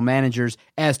general managers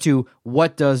as to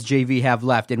what does JV have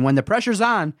left. And when the pressure's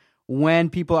on, when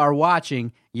people are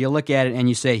watching, you look at it and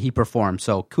you say he performed.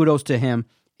 So kudos to him.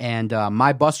 And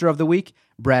my buster of the week,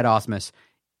 Brad Ausmus.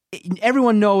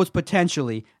 Everyone knows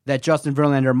potentially that Justin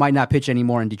Verlander might not pitch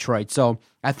anymore in Detroit. So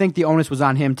I think the onus was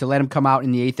on him to let him come out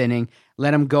in the 8th inning,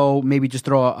 let him go, maybe just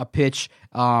throw a pitch,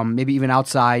 maybe even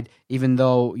outside, even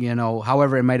though,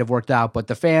 however it might have worked out. But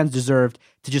the fans deserved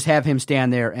to just have him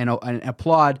stand there and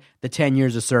applaud the 10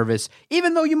 years of service.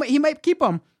 Even though he might keep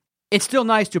him, it's still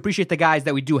nice to appreciate the guys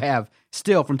that we do have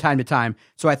still from time to time.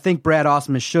 So I think Brad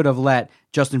Ausmus should have let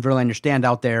Justin Verlander stand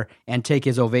out there and take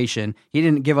his ovation. He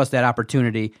didn't give us that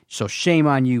opportunity, so shame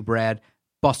on you, Brad.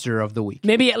 Buster of the week.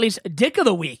 Maybe at least Dick of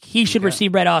the week. He should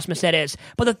receive Brad Ausmus, that is.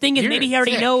 But the thing is, maybe he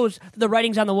already knows the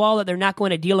writing's on the wall that they're not going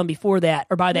to deal him before that,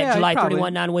 or by that July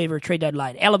 31 non-waiver trade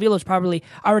deadline. Al Avila's probably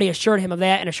already assured him of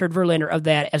that and assured Verlander of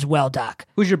that as well, Doc.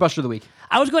 Who's your Buster of the week?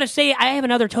 I was going to say, I have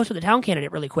another Toast of the Town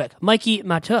candidate really quick. Mikey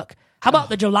Matuk. How about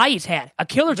the July he's had? A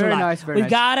killer July. Nice, We've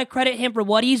got to credit him for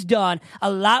what he's done.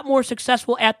 A lot more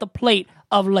successful at the plate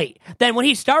of late than when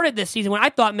he started this season, when I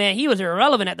thought, man, he was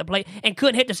irrelevant at the plate and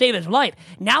couldn't hit to save his life.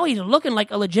 Now he's looking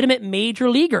like a legitimate major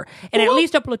leaguer and at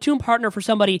least a platoon partner for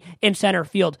somebody in center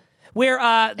field. Where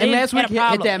and last week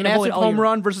hit that massive home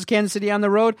run versus Kansas City on the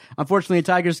road. Unfortunately, the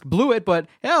Tigers blew it, but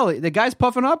hell, the guy's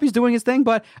puffing up. He's doing his thing.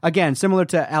 But again, similar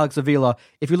to Alex Avila,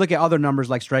 if you look at other numbers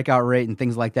like strikeout rate and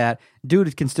things like that,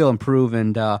 dude can still improve.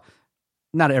 And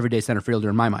not an everyday center fielder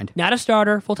in my mind. Not a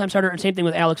starter, full-time starter, and same thing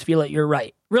with Alex Avila. You're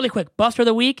right. Really quick, Buster of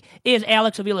the Week is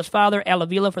Alex Avila's father, Al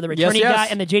Avila, for the returning guy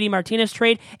and the JD Martinez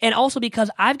trade, and also because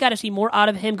I've got to see more out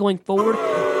of him going forward.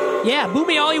 Yeah, boo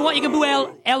me all you want. You can boo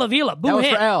Al Avila. Boo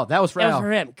him. That was for Al.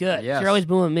 Him. Good. Yes. You're always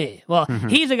booing me. Well,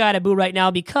 he's a guy to boo right now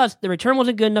because the return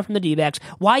wasn't good enough from the D-backs.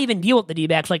 Why even deal with the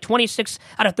D-backs? Like 26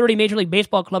 out of 30 Major League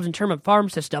Baseball clubs in terms of farm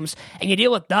systems, and you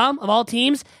deal with them, of all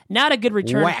teams? Not a good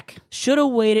return. Whack. Should have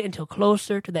waited until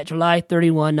closer to that July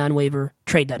 31 non-waiver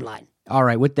trade deadline. All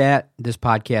right, with that, this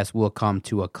podcast will come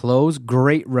to a close.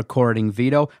 Great recording,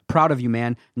 Vito. Proud of you,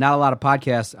 man. Not a lot of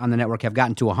podcasts on the network have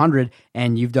gotten to 100,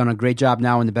 and you've done a great job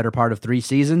now in the better part of 3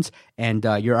 seasons, and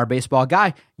you're our baseball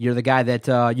guy. You're the guy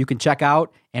that you can check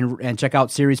out and check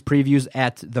out series previews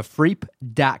at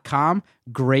thefreep.com.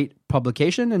 Great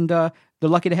publication, and they're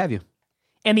lucky to have you.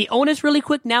 And the onus really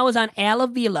quick now is on Al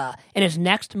Avila and his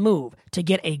next move to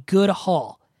get a good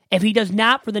haul. If he does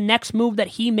not for the next move that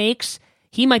he makes,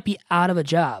 he might be out of a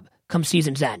job come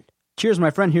season's end. Cheers,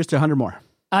 my friend. Here's to 100 more.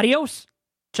 Adios.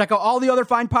 Check out all the other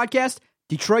fine podcasts,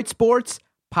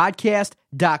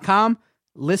 DetroitSportsPodcast.com.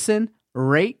 Listen,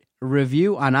 rate,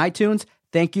 review on iTunes.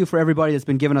 Thank you for everybody that's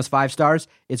been giving us 5 stars.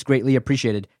 It's greatly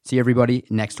appreciated. See everybody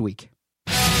next week.